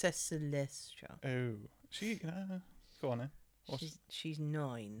 Yeah, Princess Celestia. Oh, go on then. She's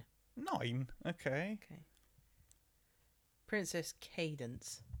 9. 9? Okay. Princess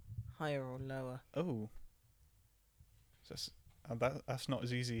Cadence. Higher or lower? Oh. That's not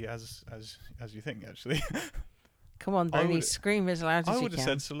as easy as you think, actually. Come on, Brony, scream as loud as you can. I would have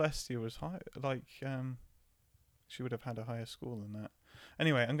said Celestia was high. Like, she would have had a higher score than that.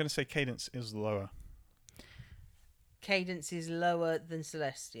 Anyway, I'm going to say Cadence is lower. Cadence is lower than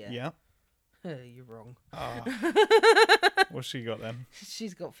Celestia? Yeah. You're wrong. What's she got then?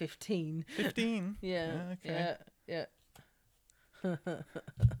 She's got 15. 15? Yeah. Okay. Yeah. You're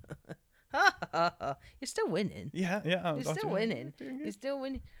still winning. Yeah. You're still winning. You're still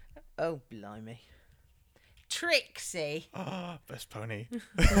winning. Oh, blimey. Trixie. Best pony.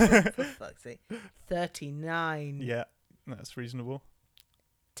 For fuck's sake. 39. Yeah, that's reasonable.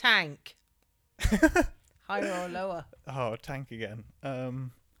 Tank. Higher or lower? Oh, Tank again.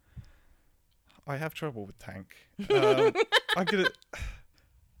 I have trouble with Tank. I'm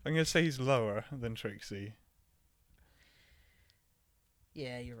gonna say he's lower than Trixie.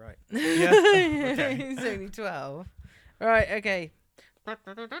 Yeah, you're right. Yeah. Okay. He's only 12. Right, okay.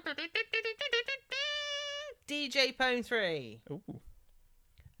 DJ Pone 3. Ooh.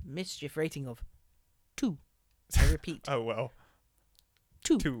 Mischief rating of 2. I repeat. Oh, well.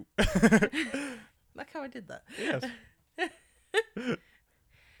 2. 2. Like how I did that. Yes.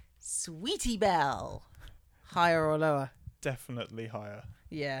 Sweetie Belle. Higher or lower? Definitely higher.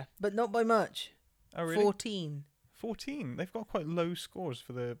 Yeah, but not by much. Oh, really? 14. 14. They've got quite low scores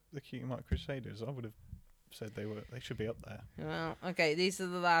for the Cutie Mark Crusaders. I would have said they should be up there. Well, okay, these are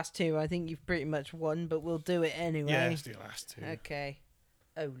the last 2. I think you've pretty much won, but we'll do it anyway. Yeah, it's the last 2. Okay.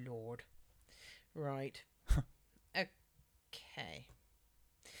 Oh, Lord. Right. Okay.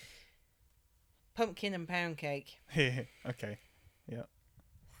 Pumpkin and Pound Cake. Okay. Yeah.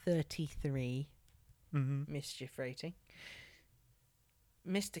 33. Mm-hmm. Mischief rating.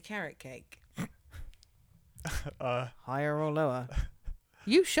 Mr. Carrot Cake. Higher or lower?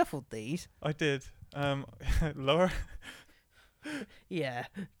 You shuffled these. I did. Lower? Yeah,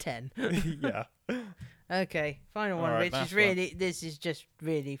 10. Yeah. Okay, final one, Right, which is really, this is just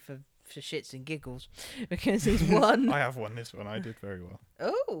really for shits and giggles. Because he's won. I have won this one. I did very well.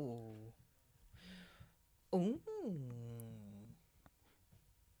 Oh. Ooh.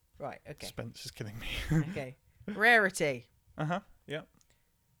 Right, okay. Spence is killing me. Okay. Rarity. Uh-huh. Yep.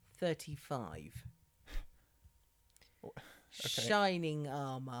 35. Okay. Shining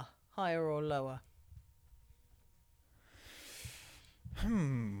armor. Higher or lower?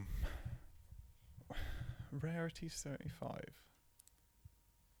 Rarity's 35.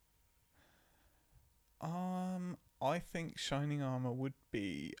 I think Shining Armor would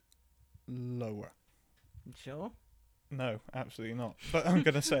be lower. Sure. No, absolutely not. But I'm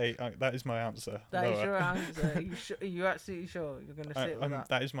going to say that is my answer. That lower. is your answer. Are you absolutely sure you're going to sit with that?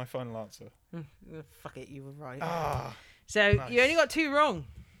 That is my final answer. Fuck it, you were right. So nice. You only got 2 wrong.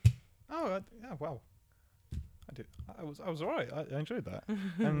 Oh, yeah, well. I did. I was all right. I enjoyed that.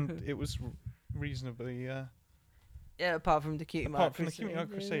 And it was reasonably... yeah, apart from the Cutie Mark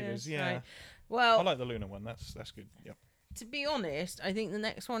Crusaders, yeah. Right. Well, I like the Luna one. That's good. Yep. To be honest, I think the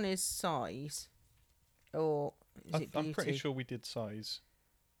next one is size. Or is it beauty? I'm pretty sure we did size.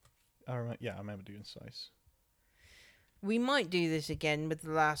 I remember doing size. We might do this again with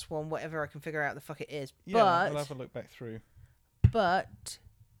the last one, whatever I can figure out the fuck it is. Yeah, but we'll have a look back through. But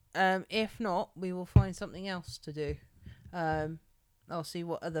if not, we will find something else to do. I'll see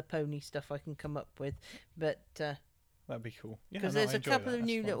what other pony stuff I can come up with. But that'd be cool. Because there's a couple of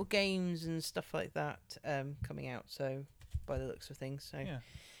new little games and stuff like that coming out. So by the looks of things, so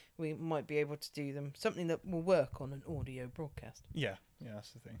we might be able to do them. Something that will work on an audio broadcast. Yeah,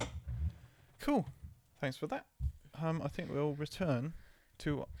 that's the thing. Cool. Thanks for that. I think we'll return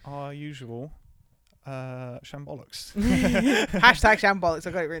to our usual shambolics. Hashtag shambolics.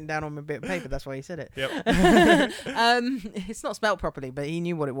 I got it written down on my bit of paper. That's why he said it. Yep. It's not spelt properly, but he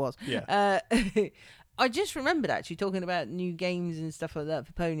knew what it was. Yeah. I just remembered actually talking about new games and stuff like that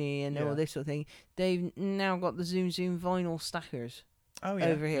for Pony and all this sort of thing. They've now got the Zoom vinyl stackers. Oh yeah.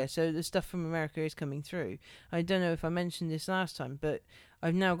 over here. So the stuff from America is coming through. I don't know if I mentioned this last time, but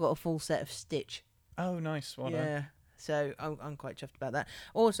I've now got a full set of Stitch. Oh, nice. Well done. Yeah. So I'm quite chuffed about that.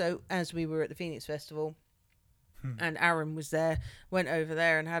 Also, as we were at the Phoenix Festival, and Aaron was there, went over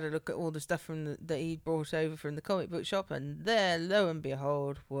there and had a look at all the stuff from that he'd brought over from the comic book shop, and there, lo and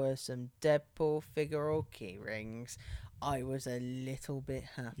behold, were some Deadpool figural key rings. I was a little bit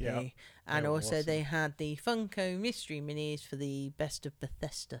happy. Yeah, and also awesome. they had the Funko Mystery Minis for the Best of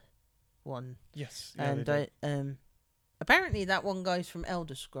Bethesda one. Yes. Yeah, And apparently that one guy's from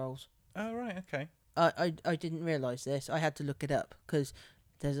Elder Scrolls. Oh right. Okay. I didn't realise this. I had to look it up because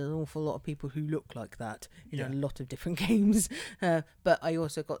there's an awful lot of people who look like that in a lot of different games. But I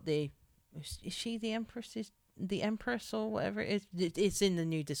also got the... Is she the Empress? The Empress or whatever it is? It's in the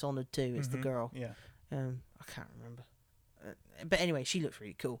new Dishonored 2. It's the girl. Yeah. I can't remember. But anyway, she looks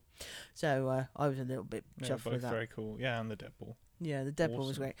really cool. So I was a little bit chuffed with that. Very cool. Yeah, and the Deadpool. Yeah, the Deadpool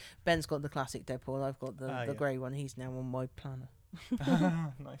was great. Ben's got the classic Deadpool. I've got the grey one. He's now on my planner.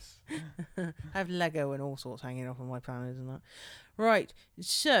 Nice. I have Lego and all sorts hanging off on my planners and that. Right,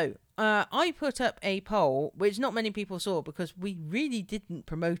 so I put up a poll, which not many people saw because we really didn't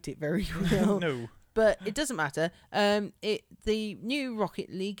promote it very well. No. But it doesn't matter. The new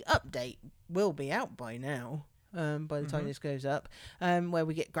Rocket League update will be out by now. By the time this goes up, where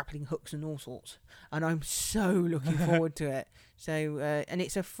we get grappling hooks and all sorts, and I'm so looking forward to it. So, and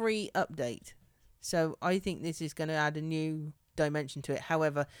it's a free update, so I think this is going to add a new dimension to it.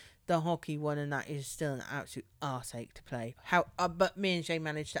 However, the hockey one and that is still an absolute arseache to play. But me and Shane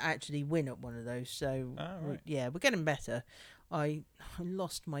managed to actually win at one of those, so yeah, we're getting better. I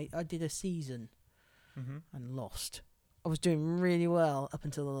did a season and lost. I was doing really well up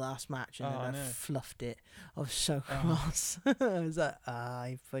until the last match, and then I fluffed it. I was so cross. I was like,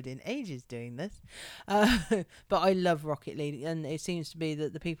 I've put in ages doing this. But I love Rocket League, and it seems to be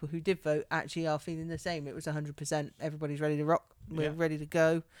that the people who did vote actually are feeling the same. It was 100%. Everybody's ready to rock. We're ready to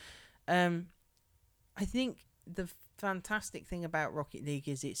go. I think the fantastic thing about Rocket League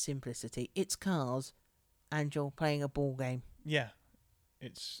is its simplicity. It's cars, and you're playing a ball game. Yeah.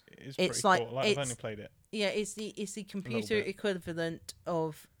 It's pretty like cool. I've only played it. Yeah, it's the computer equivalent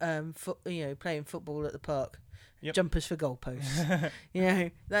of playing football at the park. Yep. Jumpers for goalposts.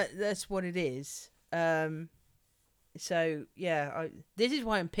 That's what it is. So yeah, this is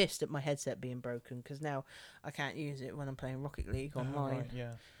why I'm pissed at my headset being broken, because now I can't use it when I'm playing Rocket League online. Right,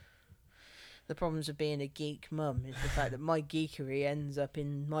 yeah. The problems of being a geek mum is the fact that my geekery ends up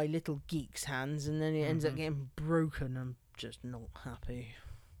in my little geek's hands, and then it ends up getting broken. I'm just not happy.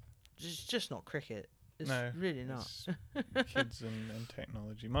 It's just not cricket. It's really not. It's kids and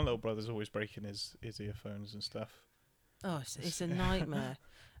technology. My little brother's always breaking his earphones and stuff. Oh, it's a nightmare.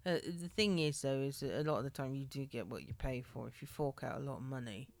 The thing is, though, is that a lot of the time you do get what you pay for if you fork out a lot of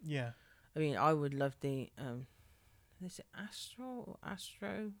money. Yeah. I mean, I would love the is it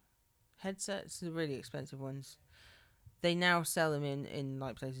Astro headsets, the really expensive ones. They now sell them in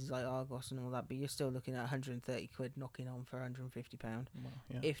like places like Argos and all that, but you're still looking at 130 quid knocking on for £150,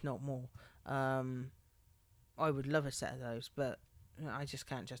 if not more. I would love a set of those, but I just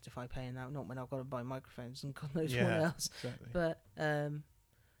can't justify paying that. Not when I've got to buy microphones and God knows what else. Exactly. But I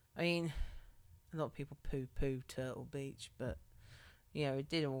mean, a lot of people poo Turtle Beach, but it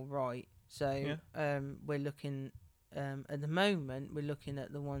did all right. So we're looking at the moment. We're looking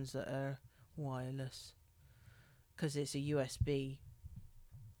at the ones that are wireless, because it's a USB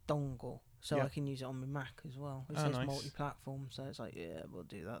dongle, so I can use it on my Mac as well. It says multi-platform, so it's like, yeah, we'll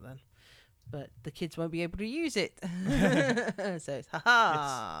do that then. But the kids won't be able to use it. So it's,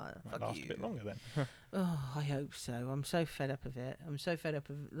 ha-ha, yes. fuck last you. a bit longer then. Oh, I hope so. I'm so fed up of it. I'm so fed up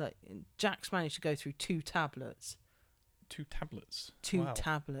of, like, Jack's managed to go through 2 tablets. 2 tablets? 2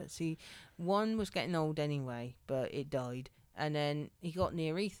 tablets. One was getting old anyway, but it died. And then he got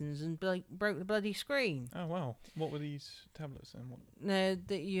near Ethan's and broke the bloody screen. Oh wow! What were these tablets then? No,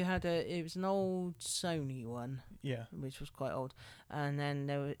 that you had it was an old Sony one. Yeah. Which was quite old. And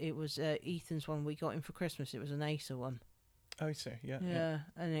then it was Ethan's one we got him for Christmas. It was an Acer one. Oh, I see. Yeah. Yeah,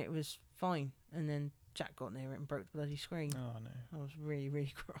 and it was fine. And then Jack got near it and broke the bloody screen. Oh no! I was really,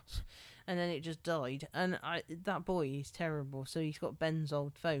 really cross. And then it just died. And that boy, he's terrible. So he's got Ben's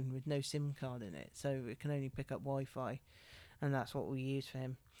old phone with no SIM card in it, so it can only pick up Wi-Fi. And that's what we use for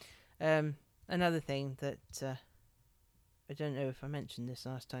him. Another thing that I don't know if I mentioned this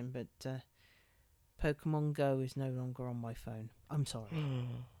last time, but Pokemon Go is no longer on my phone. I'm sorry.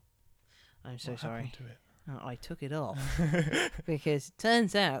 I'm so sorry. What happened to it? I took it off because it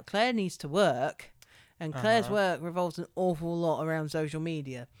turns out Claire needs to work, and Claire's work revolves an awful lot around social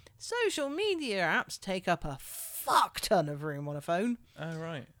media. Social media apps take up a fuck ton of room on a phone. Oh,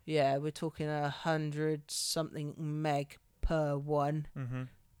 right. Yeah, we're talking 100-something meg per one,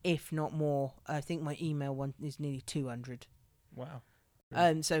 if not more. I think my email one is nearly 200. Wow.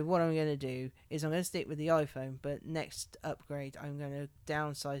 So what I'm going to do is I'm going to stick with the iPhone, but next upgrade I'm going to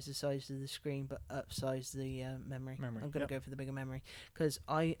downsize the size of the screen but upsize the memory. I'm going to go for the bigger memory because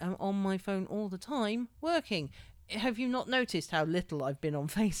I am on my phone all the time working. Have you not noticed how little I've been on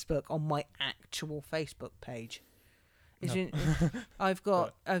Facebook on my actual Facebook page? No. I've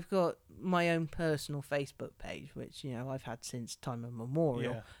got my own personal Facebook page, which I've had since time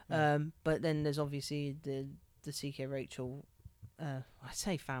immemorial. Yeah. But then there's obviously the CK Rachel. I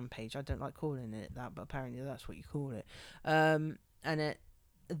say fan page. I don't like calling it that, but apparently that's what you call it. And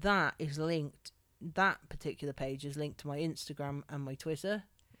that is linked. That particular page is linked to my Instagram and my Twitter.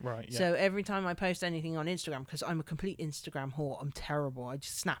 Right. Yeah. So every time I post anything on Instagram, because I'm a complete Instagram whore, I'm terrible. I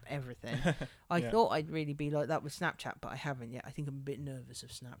just snap everything. I thought I'd really be like that with Snapchat, but I haven't yet. I think I'm a bit nervous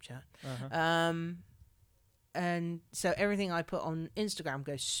of Snapchat. And so everything I put on Instagram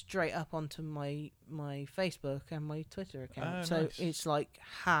goes straight up onto my Facebook and my Twitter account. So nice. it's like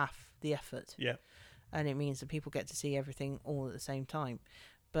half the effort. Yeah. And it means that people get to see everything all at the same time.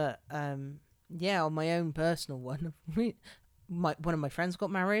 But on my own personal one, one of my friends got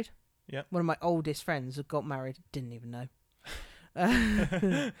married. Yeah. One of my oldest friends got married. Didn't even know.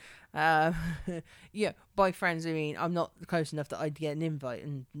 By friends I mean I'm not close enough that I'd get an invite,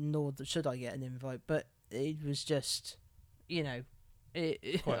 and nor should I get an invite. But it was just, quite a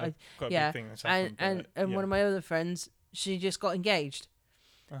big thing that's happened. And one of my other friends, she just got engaged.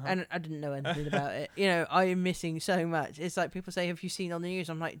 And I didn't know anything about it. I am missing so much. It's like people say, have you seen on the news?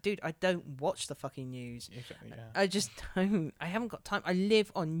 I'm like, dude, I don't watch the fucking news. Exactly, yeah. I just don't. I haven't got time. I live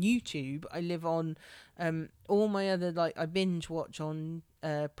on YouTube. I live on all my other, I binge watch on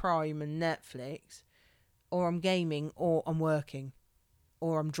Prime and Netflix, or I'm gaming, or I'm working,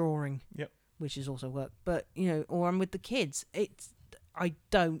 or I'm drawing. Yep. Which is also work. But, or I'm with the kids. I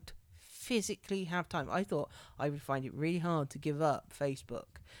don't physically have time. I thought I would find it really hard to give up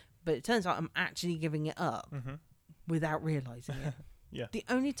Facebook, but it turns out I'm actually giving it up without realizing it. Yeah. The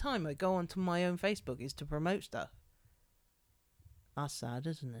only time I go onto my own Facebook is to promote stuff. That's sad,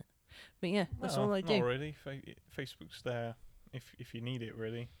 isn't it? But yeah, that's all I do. Not really. Facebook's there if you need it,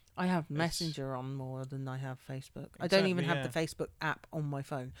 really. I have Messenger on more than I have Facebook. I don't even have the Facebook app on my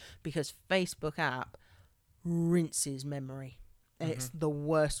phone because Facebook app rinses memory. It's the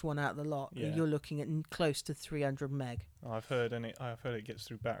worst one out of the lot. Yeah. You're looking at close to 300 meg. Oh, I've heard it gets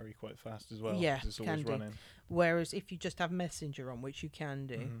through battery quite fast as well. Yeah, it's always running. Whereas if you just have Messenger on, which you can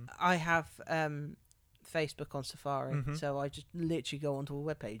do, I have Facebook on Safari, so I just literally go onto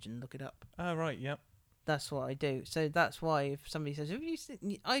a webpage and look it up. Oh, right, yep. That's what I do. So that's why if somebody says, "Have you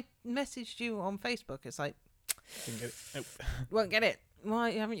seen, I messaged you on Facebook," it's like, didn't get it. Nope. Won't get it.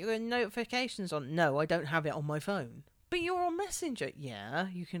 Why haven't you got notifications on? No, I don't have it on my phone. But you're on Messenger. Yeah,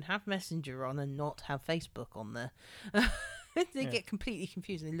 you can have Messenger on and not have Facebook on there. They get completely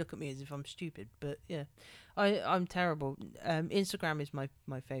confused and they look at me as if I'm stupid. But yeah, I'm terrible. Instagram is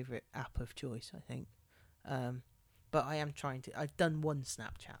my favourite app of choice, I think. But I am trying to. I've done one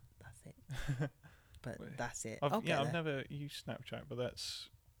Snapchat. That's it. But that's it. I've never used Snapchat, but that's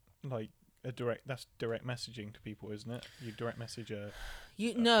like that's direct messaging to people, isn't it? You direct message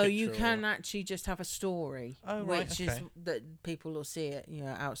you can actually just have a story, which is that people will see it,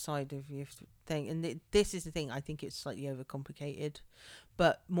 outside of your thing. And this is the thing. I think it's slightly overcomplicated,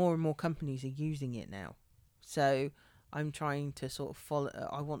 but more and more companies are using it now. So I'm trying to sort of follow.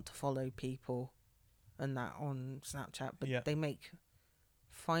 I want to follow people, and that on Snapchat, but they make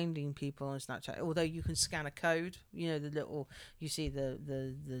finding people on Snapchat, although you can scan a code, you see the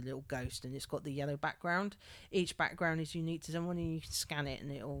little ghost and it's got the yellow background. Each background is unique to someone and you can scan it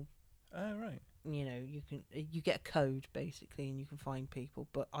and it'll you get a code basically and you can find people,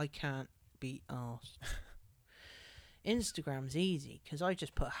 but I can't be arsed. Instagram's easy because I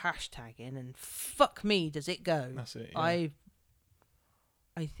just put a hashtag in and fuck me does it go. That's it. Yeah.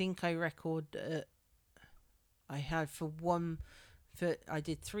 I think I had I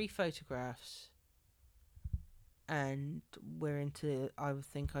did 3 photographs and I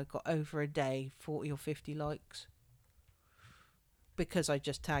think I got over a day 40 or 50 likes because I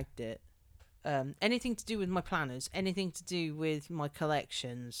just tagged it. Anything to do with my planners, anything to do with my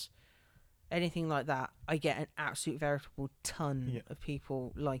collections, anything like that, I get an absolute veritable ton of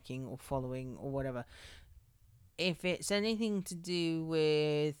people liking or following or whatever. If it's anything to do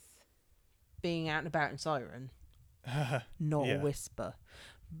with being out and about in Siren, not a whisper.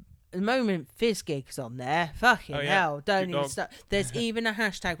 the moment Fizzgig's on there, fucking hell, don't even start. There's even a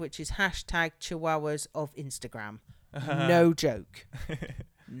hashtag which is hashtag Chihuahuas of Instagram. No joke.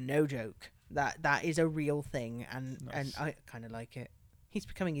 No joke. That is a real thing, and I kind of like it. He's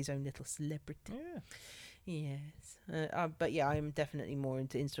becoming his own little celebrity. Yeah. Yes. But yeah, I'm definitely more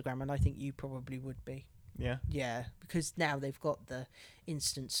into Instagram, and I think you probably would be. Yeah. Yeah, because now they've got the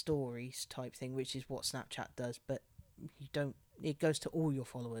instant stories type thing, which is what Snapchat does, but you don't. It goes to all your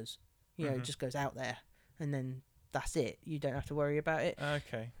followers. You know, it just goes out there, and then that's it. You don't have to worry about it.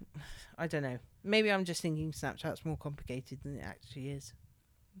 Okay. I don't know. Maybe I'm just thinking Snapchat's more complicated than it actually is.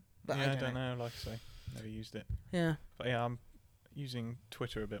 But yeah, I don't know. Like I say, never used it. Yeah. But yeah, I'm using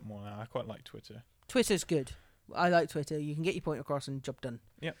Twitter a bit more now. I quite like Twitter. Twitter's good. I like Twitter. You can get your point across and job done.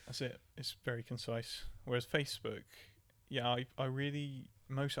 Yeah, that's it. It's very concise. Whereas Facebook, yeah, I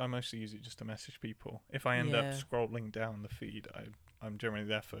mostly use it just to message people. If I end up scrolling down the feed, I'm generally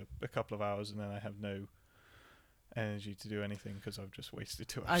there for a couple of hours, and then I have no energy to do anything because I've just wasted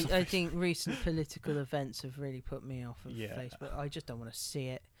 2 hours. I think recent political events have really put me off of Facebook. I just don't want to see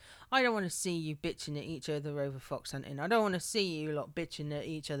it. I don't want to see you bitching at each other over fox hunting. I don't want to see you lot bitching at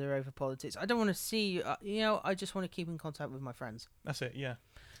each other over politics. I don't want to see you. I just want to keep in contact with my friends. That's it. Yeah.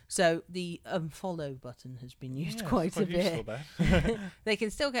 So the unfollow button has been used quite a bit. They can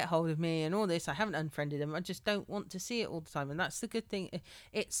still get hold of me and all this. I haven't unfriended them. I just don't want to see it all the time. And that's the good thing.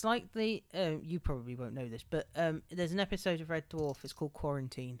 It's like you probably won't know this, but there's an episode of Red Dwarf. It's called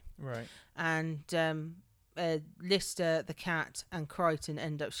Quarantine. Right. And Lister, the cat, and Crichton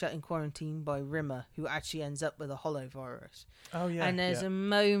end up shut in quarantine by Rimmer, who actually ends up with a holovirus. Oh, yeah. And there's a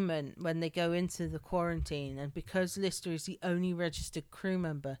moment when they go into the quarantine, and because Lister is the only registered crew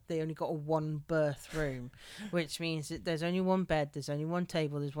member, they only got a one berth room, which means that there's only one bed, there's only one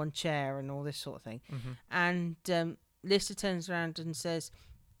table, there's one chair, and all this sort of thing. Mm-hmm. And Lister turns around and says,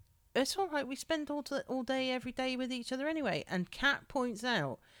 "It's all right, we spend all day, every day with each other anyway." And Cat points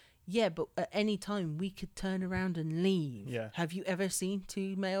out, "Yeah, but at any time we could turn around and leave. Yeah. Have you ever seen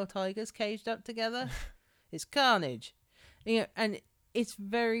two male tigers caged up together? It's carnage." You know, and it's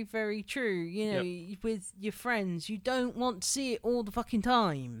very, very true. You know, with your friends, you don't want to see it all the fucking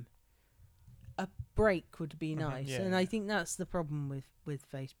time. A break would be nice, and I think that's the problem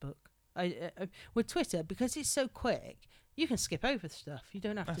with Facebook. With Twitter, because it's so quick, you can skip over stuff. You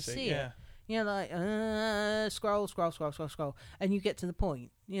don't have to see it. You know, like scroll, and you get to the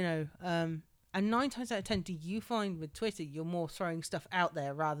point. You know, and 9 times out of 10, do you find with Twitter you're more throwing stuff out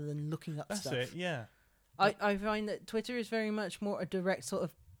there rather than looking up stuff? That's it. Yeah. I find that Twitter is very much more a direct sort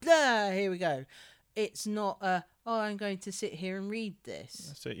of, here we go. It's not I'm going to sit here and read this.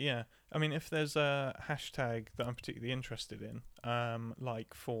 That's it, yeah. I mean, if there's a hashtag that I'm particularly interested in,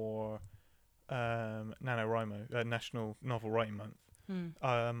 like for NaNoWriMo, National Novel Writing Month,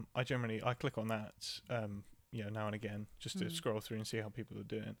 I click on that, now and again, just to scroll through and see how people are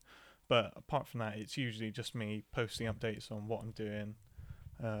doing. But apart from that, it's usually just me posting updates on what I'm doing,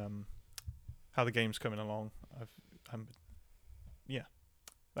 how the game's coming along.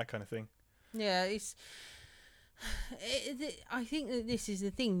 That kind of thing. Yeah, I think that this is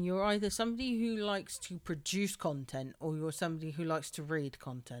the thing. You're either somebody who likes to produce content, or you're somebody who likes to read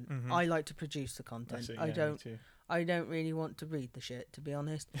content. Mm-hmm. I like to produce the content. I don't really want to read the shit, to be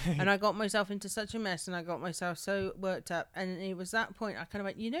honest. And I got myself into such a mess, and I got myself so worked up. And it was that point I kind of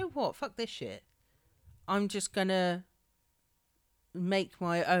went, you know what? Fuck this shit. I'm just gonna make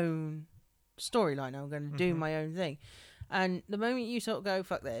my own storyline. I'm gonna do my own thing. And the moment you sort of go,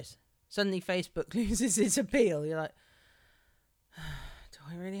 fuck this, suddenly Facebook loses its appeal. You're like, do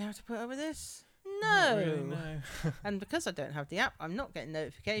I really have to put up with this? No. Not really, no. And because I don't have the app, I'm not getting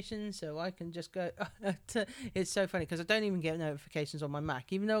notifications, so I can just go. It's so funny because I don't even get notifications on my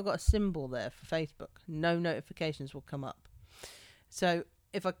Mac. Even though I've got a symbol there for Facebook, no notifications will come up. So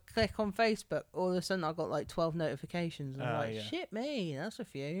if I click on Facebook, all of a sudden I've got like 12 notifications. And I'm like, shit me, that's a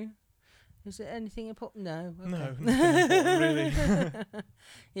few. Is there anything important? No. Okay. No, nothing important, really.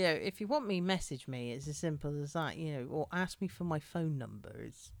 You know, if you want me, message me. It's as simple as that, you know, or ask me for my phone number.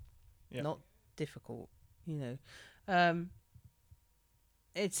 It's not difficult, you know.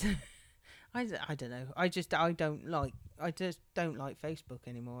 It's I don't know. I just don't like Facebook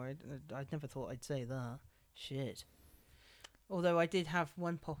anymore. I never thought I'd say that. Shit. Although I did have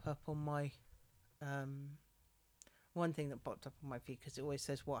one pop up on my one thing that popped up on my feed because it always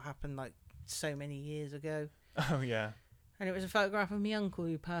says what happened like so many years ago. Oh yeah. And it was a photograph of my uncle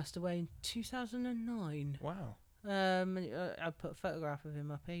who passed away in 2009. Wow. I put a photograph of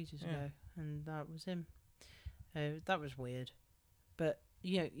him up ages ago, and that was him. That was weird, but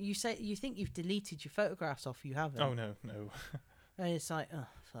you know, you think you've deleted your photographs off, you haven't. Oh no. And it's like, oh,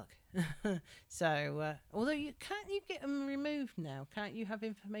 fuck. So, although you get them removed now? Can't you have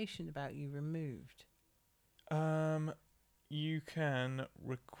information about you removed? You can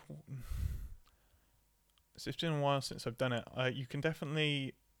So it's been a while since I've done it. You can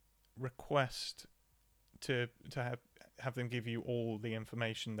definitely request to have them give you all the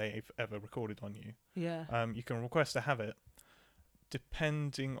information they've ever recorded on you. Yeah. You can request to have it.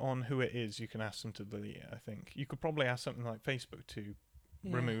 Depending on who it is, you can ask them to delete it, I think. You could probably ask something like Facebook to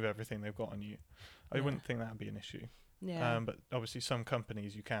remove everything they've got on you. I wouldn't think that would be an issue. Yeah. But obviously some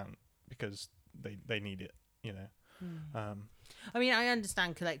companies you can't because they need it, you know. I mean, I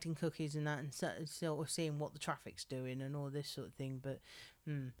understand collecting cookies and that and sort of seeing what the traffic's doing and all this sort of thing, but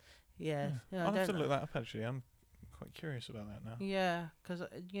I'll have to look that up, actually. I'm quite curious about that now. Yeah, because,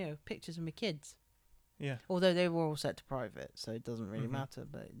 pictures of my kids. Yeah. Although they were all set to private, so it doesn't really matter,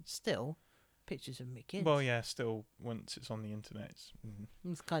 but still, pictures of my kids. Well, yeah, still, once it's on the internet,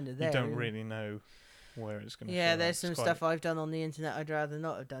 it's kind of there. You don't really know where it's going to Yeah, there's some stuff I've done on the internet I'd rather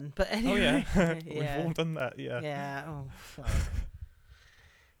not have done. But anyway. Oh, yeah. We've all done that, yeah. Yeah, oh, fuck.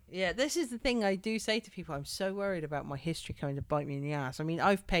 Yeah, this is the thing I do say to people. I'm so worried about my history coming to bite me in the ass. I mean,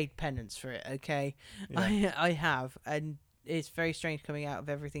 I've paid penance for it, okay? Yeah. I have, and it's very strange coming out of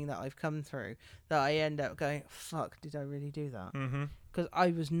everything that I've come through that I end up going, fuck, did I really do that? Because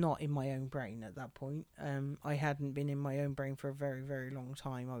I was not in my own brain at that point. I hadn't been in my own brain for a very, very long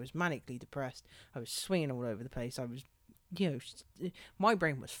time. I was manically depressed. I was swinging all over the place. I was, my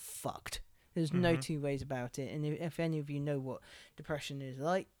brain was fucked. There's no two ways about it. And if any of you know what depression is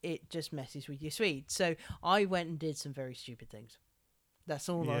like, it just messes with your speed. So I went and did some very stupid things. That's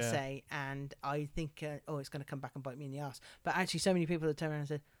all I'll say. And I think, it's going to come back and bite me in the ass. But actually, so many people have turned around and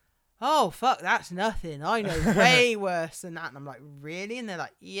said, oh, fuck, that's nothing. I know way worse than that. And I'm like, really? And they're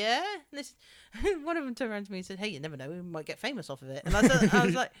like, yeah. And one of them turned around to me and said, hey, you never know. We might get famous off of it. And I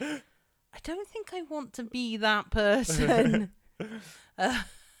was like, I don't think I want to be that person.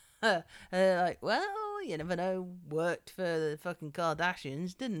 Like, well, you never know. Worked for the fucking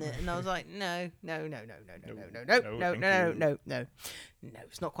Kardashians, didn't it? And I was like, no.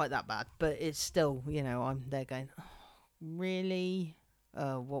 It's not quite that bad, but it's still, I'm there going, oh, really?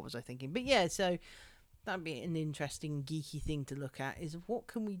 What was I thinking? But yeah, so that'd be an interesting geeky thing to look at. Is what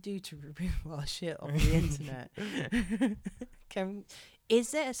can we do to remove our shit off the internet? Is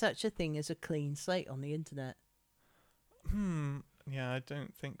there such a thing as a clean slate on the internet? Yeah, I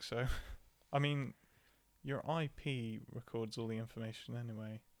don't think so. I mean, your IP records all the information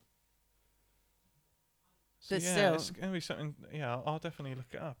anyway. So but yeah, still, it's going to be something. Yeah, I'll definitely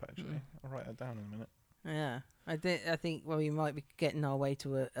look it up. Actually, I'll write that down in a minute. Yeah, I think. Well, we might be getting our way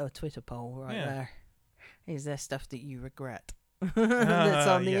to a Twitter poll right there. Is there stuff that you regret that's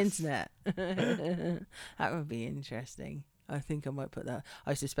on the internet? That would be interesting. I think I might put that.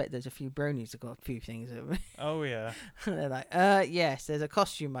 I suspect there's a few bronies that got a few things. Oh, yeah. They're like, yes, there's a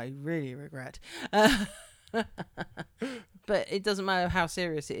costume I really regret. But it doesn't matter how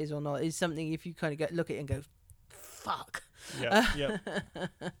serious it is or not. It's something if you kind of look at it and go, fuck. Yeah.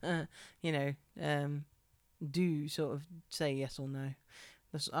 Do sort of say yes or no.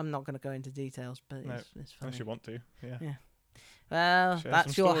 I'm not going to go into details, but it's funny. Unless you want to, yeah. Well, share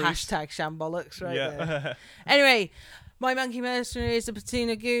that's your stories. hashtag shambolics right there. Anyway, my Monkey Mercenary is a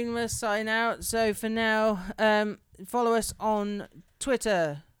Patina Goon. Must sign out. So for now, follow us on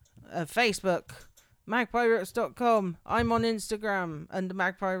Twitter, Facebook, magpierooks.com. I'm on Instagram under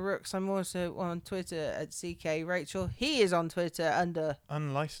Magpie Rooks. I'm also on Twitter at CK Rachel. He is on Twitter under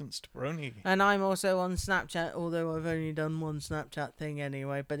Unlicensed Brony. And I'm also on Snapchat, although I've only done one Snapchat thing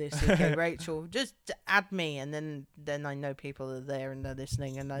anyway, but it's CK Rachel. Just add me, and then I know people are there and they're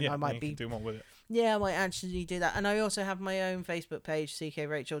listening, and I might be do more with it. Yeah, I might actually do that. And I also have my own Facebook page, CK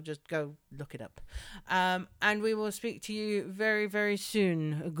Rachel. Just go look it up. And we will speak to you very, very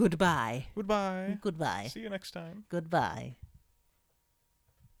soon. Goodbye. Goodbye. Goodbye. See you next time. Goodbye.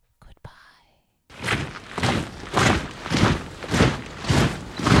 Goodbye.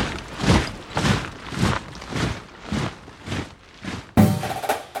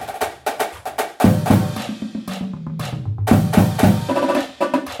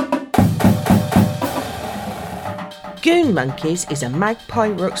 Goon Monkeys is a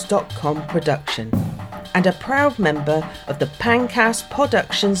magpierooks.com production and a proud member of the Pancast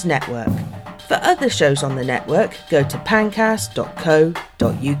Productions Network. For other shows on the network, go to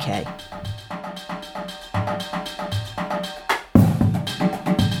pancast.co.uk.